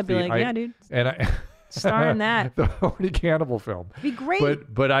Cannibal. I'd be like, yeah, dude. And star in that. The Horny Cannibal film. Be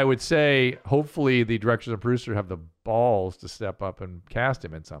great. But I would say, hopefully, the directors and producers have the balls to step up and cast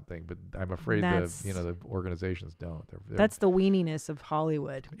him in something. But I'm afraid the organizations don't. They're that's the weeniness of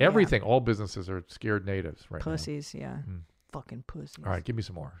Hollywood. Everything. Yeah. All businesses are scared natives right pussies, now. Yeah. Fucking pussies. All right, give me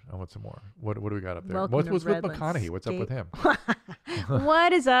some more. I want some more. What do we got up there? Welcome What's with McConaughey? What's up with him?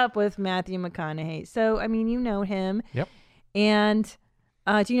 What is up with Matthew McConaughey? So, I mean, you know him. Yep. And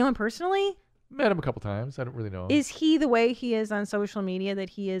do you know him personally? Met him a couple times. I don't really know him. Is he the way he is on social media that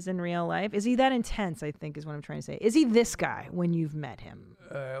he is in real life? Is he that intense, I think is what I'm trying to say. Is he this guy when you've met him?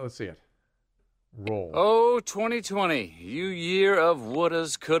 Let's see it. Roll. Oh, 2020, you year of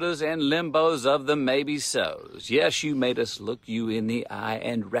wouldas, couldas, and limbos of the maybe-sos. Yes, you made us look you in the eye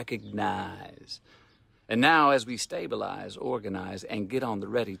and recognize. And now, as we stabilize, organize, and get on the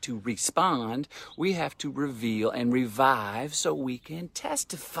ready to respond, we have to reveal and revive so we can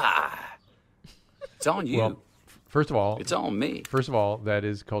testify. It's on you. Well, first of all, it's on me. First of all, that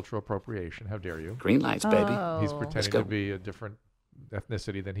is cultural appropriation. How dare you? Green lights, baby. He's pretending to be a different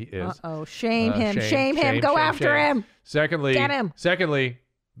ethnicity than he is. Shame him. Shame him. Go after him. Secondly, get him.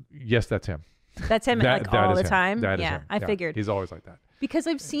 Yes, that's him. That's him like all the time. That is him. I figured. He's always like that. Because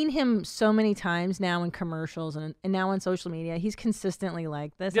I've seen him so many times now in commercials and now on social media. He's consistently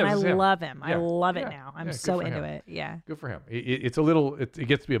like this, and I love him. I love it now. I'm so into it. Yeah. Good for him. It's a little. It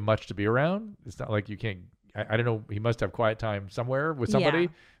gets to be a much to be around. It's not like you can't. I don't know. He must have quiet time somewhere with somebody,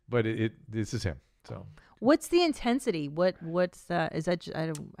 but this is him. So. What's the intensity? What's that? Is that?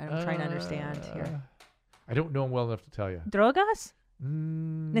 I'm trying to understand here. I don't know him well enough to tell you. Drogas?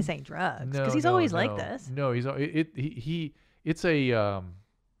 This ain't drugs because he's always like this. No, it's a.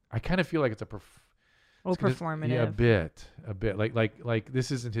 I kind of feel like it's a. Performative. Yeah, a bit. Like this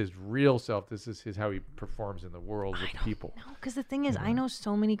isn't his real self. This is how he performs in the world with people. No, because the thing is, I know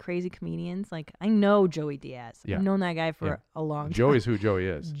so many crazy comedians. Like I know Joey Diaz. Yeah. I've known that guy for a long time. Joey's who Joey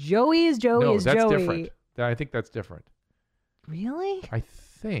is. Joey is Joey. No, is that's Joey. different. I think that's different. Really? I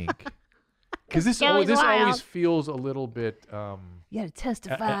think. Because this always feels a little bit you gotta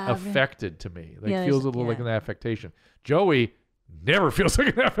testify, affected to me. Like feels a little like an affectation. Joey never feels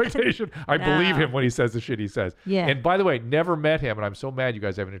like an affectation. I believe him when he says the shit he says. Yeah. And by the way, never met him, and I'm so mad you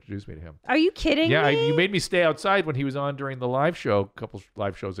guys haven't introduced me to him. Are you kidding me? Yeah, you made me stay outside when he was on during the live show, a couple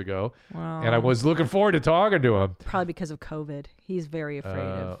live shows ago. Wow. And I was looking forward to talking to him. Probably because of COVID. He's very afraid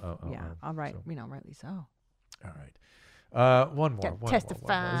of. All right. So. Rightly so. All right. One more.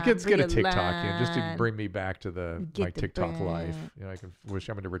 Testify. Let's get a TikTok in just to bring me back to my TikTok life. You know, I can wish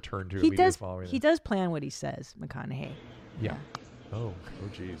I'm going to return to. He does plan what he says, McConaughey. Yeah. Oh,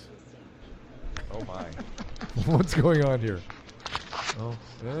 jeez. Oh my. What's going on here? Oh.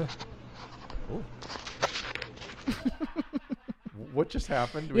 What just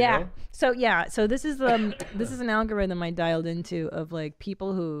happened? Do we know? So this is an algorithm I dialed into of like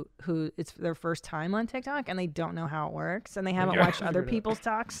people who it's their first time on TikTok and they don't know how it works and they haven't watched other people's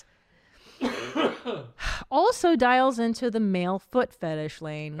talks. Also dials into the male foot fetish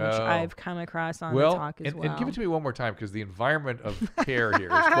lane, which I've come across on the talk as well. And give it to me one more time because the environment of care here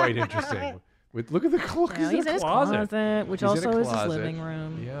is quite interesting. Look at the closet. Yeah, he's in his closet, which also is his living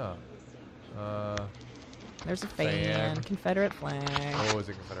room. Yeah. There's a fan, Confederate flag. Oh, it's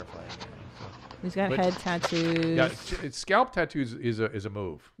a Confederate flag. Yeah. He's got head tattoos. Yeah, scalp tattoos is a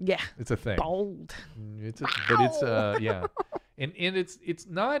move. Yeah, it's a thing. Bold. And it's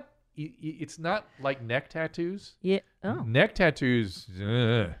not. it's not like neck tattoos. Yeah. Oh. Neck tattoos.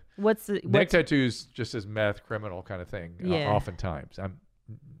 Neck tattoos just as meth criminal kind of thing. Yeah. Oftentimes,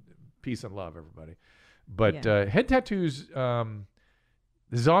 peace and love, everybody. But head tattoos.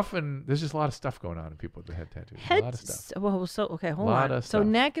 There's just a lot of stuff going on in people with the head tattoos. A lot of stuff. Well, hold on. So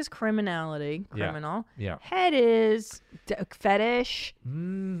neck is criminal. Yeah. Head is fetish.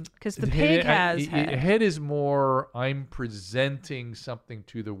 Because the pig has head. Head is more, I'm presenting something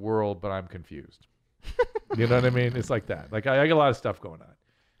to the world, but I'm confused. You know what I mean? It's like that. Like I got a lot of stuff going on.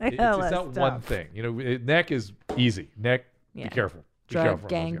 It's not one thing. You know, neck is easy. Neck, be careful. Be careful.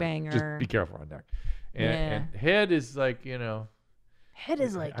 Gangbanger. Just be careful on neck. And head is like, you know. Head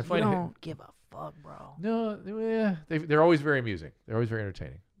is like, you don't give a fuck, bro. No, they're always very amusing. They're always very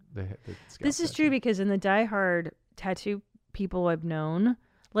entertaining. This is true because in the diehard tattoo people I've known,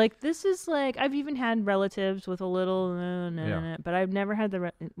 like this is like, I've even had relatives with a little, but I've never had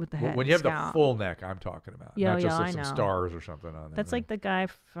with the head. When you have the full neck, I'm talking about. Not just like some stars or something on there. That's like the guy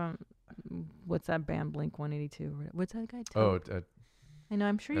from, what's that band, Blink-182? What's that guy? I know.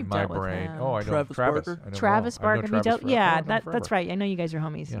 I'm sure you've dealt with him. Oh, I know. Travis Barker. Travis Barker. Yeah, that's right. I know you guys are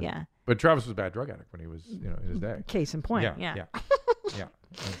homies. Yeah. But Travis was a bad drug addict when he was, in his day. Case in point. Yeah. And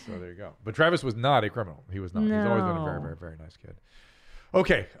so there you go. But Travis was not a criminal. He was not. No. He's always been a very, very, very nice kid.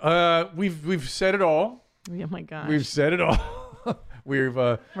 Okay. We've said it all. Oh my gosh. We've said it all. We've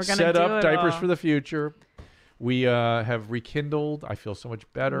set up diapers for the future. We have rekindled. I feel so much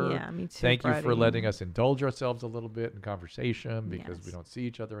better. Yeah, me too. Thank you for letting us indulge ourselves a little bit in conversation because we don't see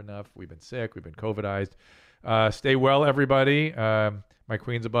each other enough. We've been sick. We've been COVIDized. Stay well, everybody. My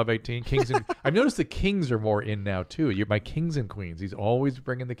queens above 18. Kings and I've noticed the kings are more in now too. My kings and queens. He's always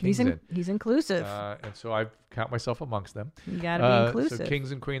bringing the kings in. He's inclusive. And so I count myself amongst them. You got to be inclusive. So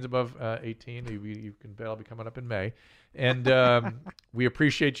kings and queens above 18. You can bet I'll be coming up in May. And we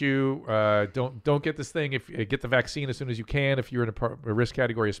appreciate you. Don't get this thing. If get the vaccine as soon as you can. If you're in a risk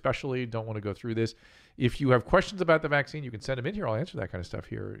category, especially, don't want to go through this. If you have questions about the vaccine, you can send them in here. I'll answer that kind of stuff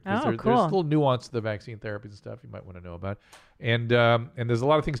here. Cool. There's a little nuance to the vaccine therapies and stuff you might want to know about. And there's a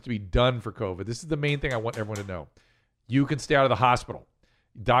lot of things to be done for COVID. This is the main thing I want everyone to know. You can stay out of the hospital.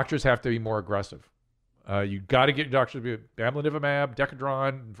 Doctors have to be more aggressive. You got to get your doctors to be bamlanivimab,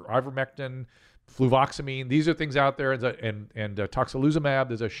 Decadron, ivermectin, fluvoxamine. These are things out there, and tocilizumab.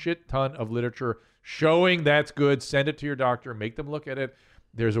 There's a shit ton of literature showing that's good. Send it to your doctor. Make them look at it.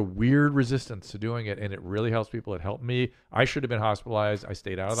 There's a weird resistance to doing it, and it really helps people. It helped me. I should have been hospitalized. I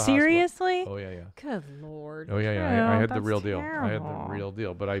stayed out of the hospital. Seriously? Oh, yeah. Good Lord. Oh, yeah. I had the real deal. I had the real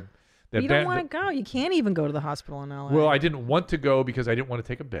deal. But you don't want to go. You can't even go to the hospital in LA. Well, I didn't want to go because I didn't want to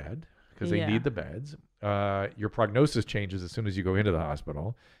take a bed. Because they need the beds. Your prognosis changes as soon as you go into the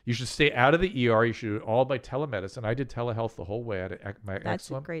hospital. You should stay out of the ER. You should do it all by telemedicine. I did telehealth the whole way. I had That's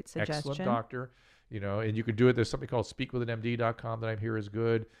a great suggestion. Excellent doctor. And you can do it. There's something called speakwithanmd.com that I'm here is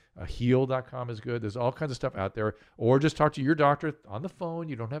good. Heal.com is good. There's all kinds of stuff out there. Or just talk to your doctor on the phone.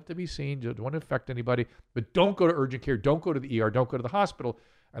 You don't have to be seen. You don't want to affect anybody. But don't go to urgent care. Don't go to the ER. Don't go to the hospital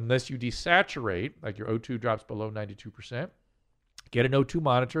unless you desaturate, like your O2 drops below 92%. Get an O2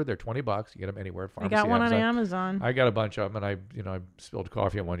 monitor. They're $20. You get them anywhere. Pharmacy, I got one Amazon. on Amazon. I got a bunch of them, and I spilled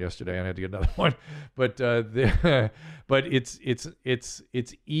coffee on one yesterday, and I had to get another one. But it's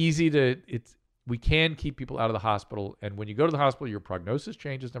easy to we can keep people out of the hospital, and when you go to the hospital, your prognosis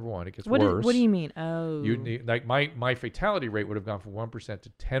changes. Number one, it gets worse. What do you mean? Oh, you need, like my fatality rate would have gone from 1% to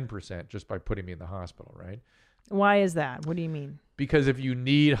 10% just by putting me in the hospital, right? Why is that? What do you mean? Because if you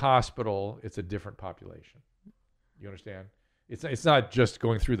need hospital, it's a different population. You understand? It's not just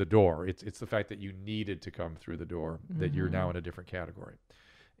going through the door. It's the fact that you needed to come through the door that you're now in a different category.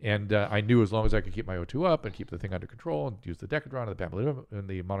 And I knew as long as I could keep my O2 up and keep the thing under control and use the Decadron and the bamlanivimab and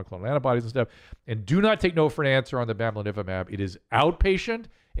the monoclonal antibodies and stuff, and do not take no for an answer on the bamlanivimab. It is outpatient,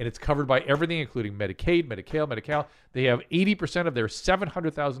 and it's covered by everything, including Medicaid, Medi-Cal. They have 80% of their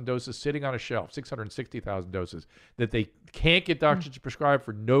 700,000 doses sitting on a shelf, 660,000 doses, that they can't get doctors to prescribe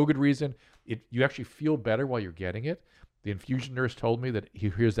for no good reason. You actually feel better while you're getting it. The infusion nurse told me that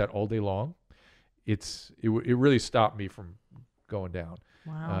he hears that all day long. It really stopped me from going down.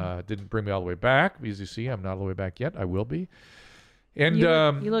 Wow. Didn't bring me all the way back. As you see, I'm not all the way back yet. I will be. And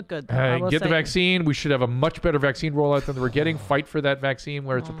you look good. Get the vaccine. We should have a much better vaccine rollout than we're getting. Fight for that vaccine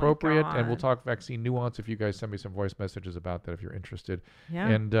where it's appropriate. And we'll talk vaccine nuance if you guys send me some voice messages about that if you're interested. Yeah.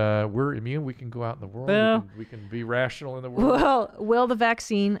 And we're immune. We can go out in the world. We can be rational in the world. Well, will the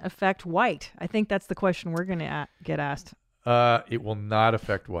vaccine affect white? I think that's the question we're going to get asked. It will not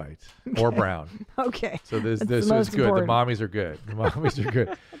affect white or brown. Okay. So this is good. The mommies are good. The mommies are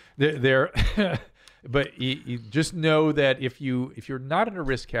good. But you just know that if you're not in a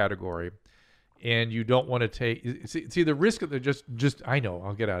risk category and you don't want to take, see the risk of the just I know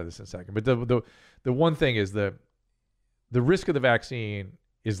I'll get out of this in a second. But the one thing is the risk of the vaccine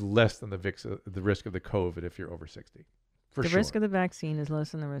is less than the risk of the COVID if you're over 60. For sure. The risk of the vaccine is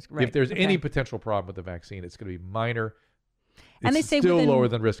less than the risk. Right. If there's any potential problem with the vaccine, it's going to be minor. And they say still lower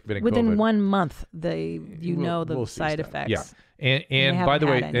than risk of getting within COVID. 1 month, the side effects. Yeah, and by the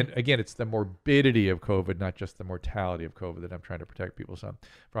way, and again, it's the morbidity of COVID, not just the mortality of COVID, that I'm trying to protect people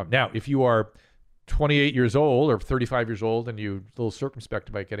from. Now, if you are 28 years old or 35 years old and you're a little circumspect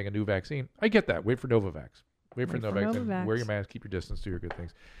about getting a new vaccine, I get that. Wait for Novavax. Wait for Novavax. And wear your mask, keep your distance, do your good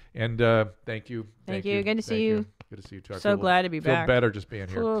things. And thank you. Thank you. Good to see you. Good to see you, Chuck. So glad to be back. Feel better just being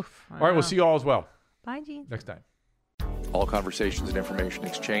here. Oof, all right, we'll see you all as well. Bye, Gene. Next time. All conversations and information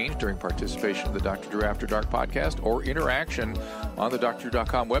exchanged during participation in the Dr. Drew After Dark podcast or interaction on the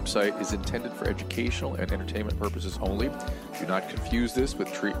drdrew.com website is intended for educational and entertainment purposes only. Do not confuse this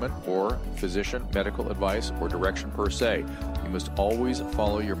with treatment or physician medical advice or direction per se. You must always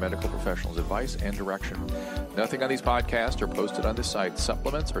follow your medical professional's advice and direction. Nothing on these podcasts or posted on this site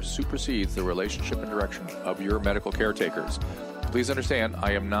supplements or supersedes the relationship and direction of your medical caretakers. Please understand,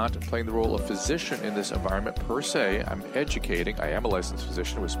 I am not playing the role of physician in this environment per se. I'm educating. I am a licensed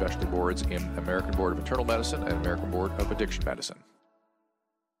physician with specialty boards in American Board of Internal Medicine and American Board of Addiction Medicine.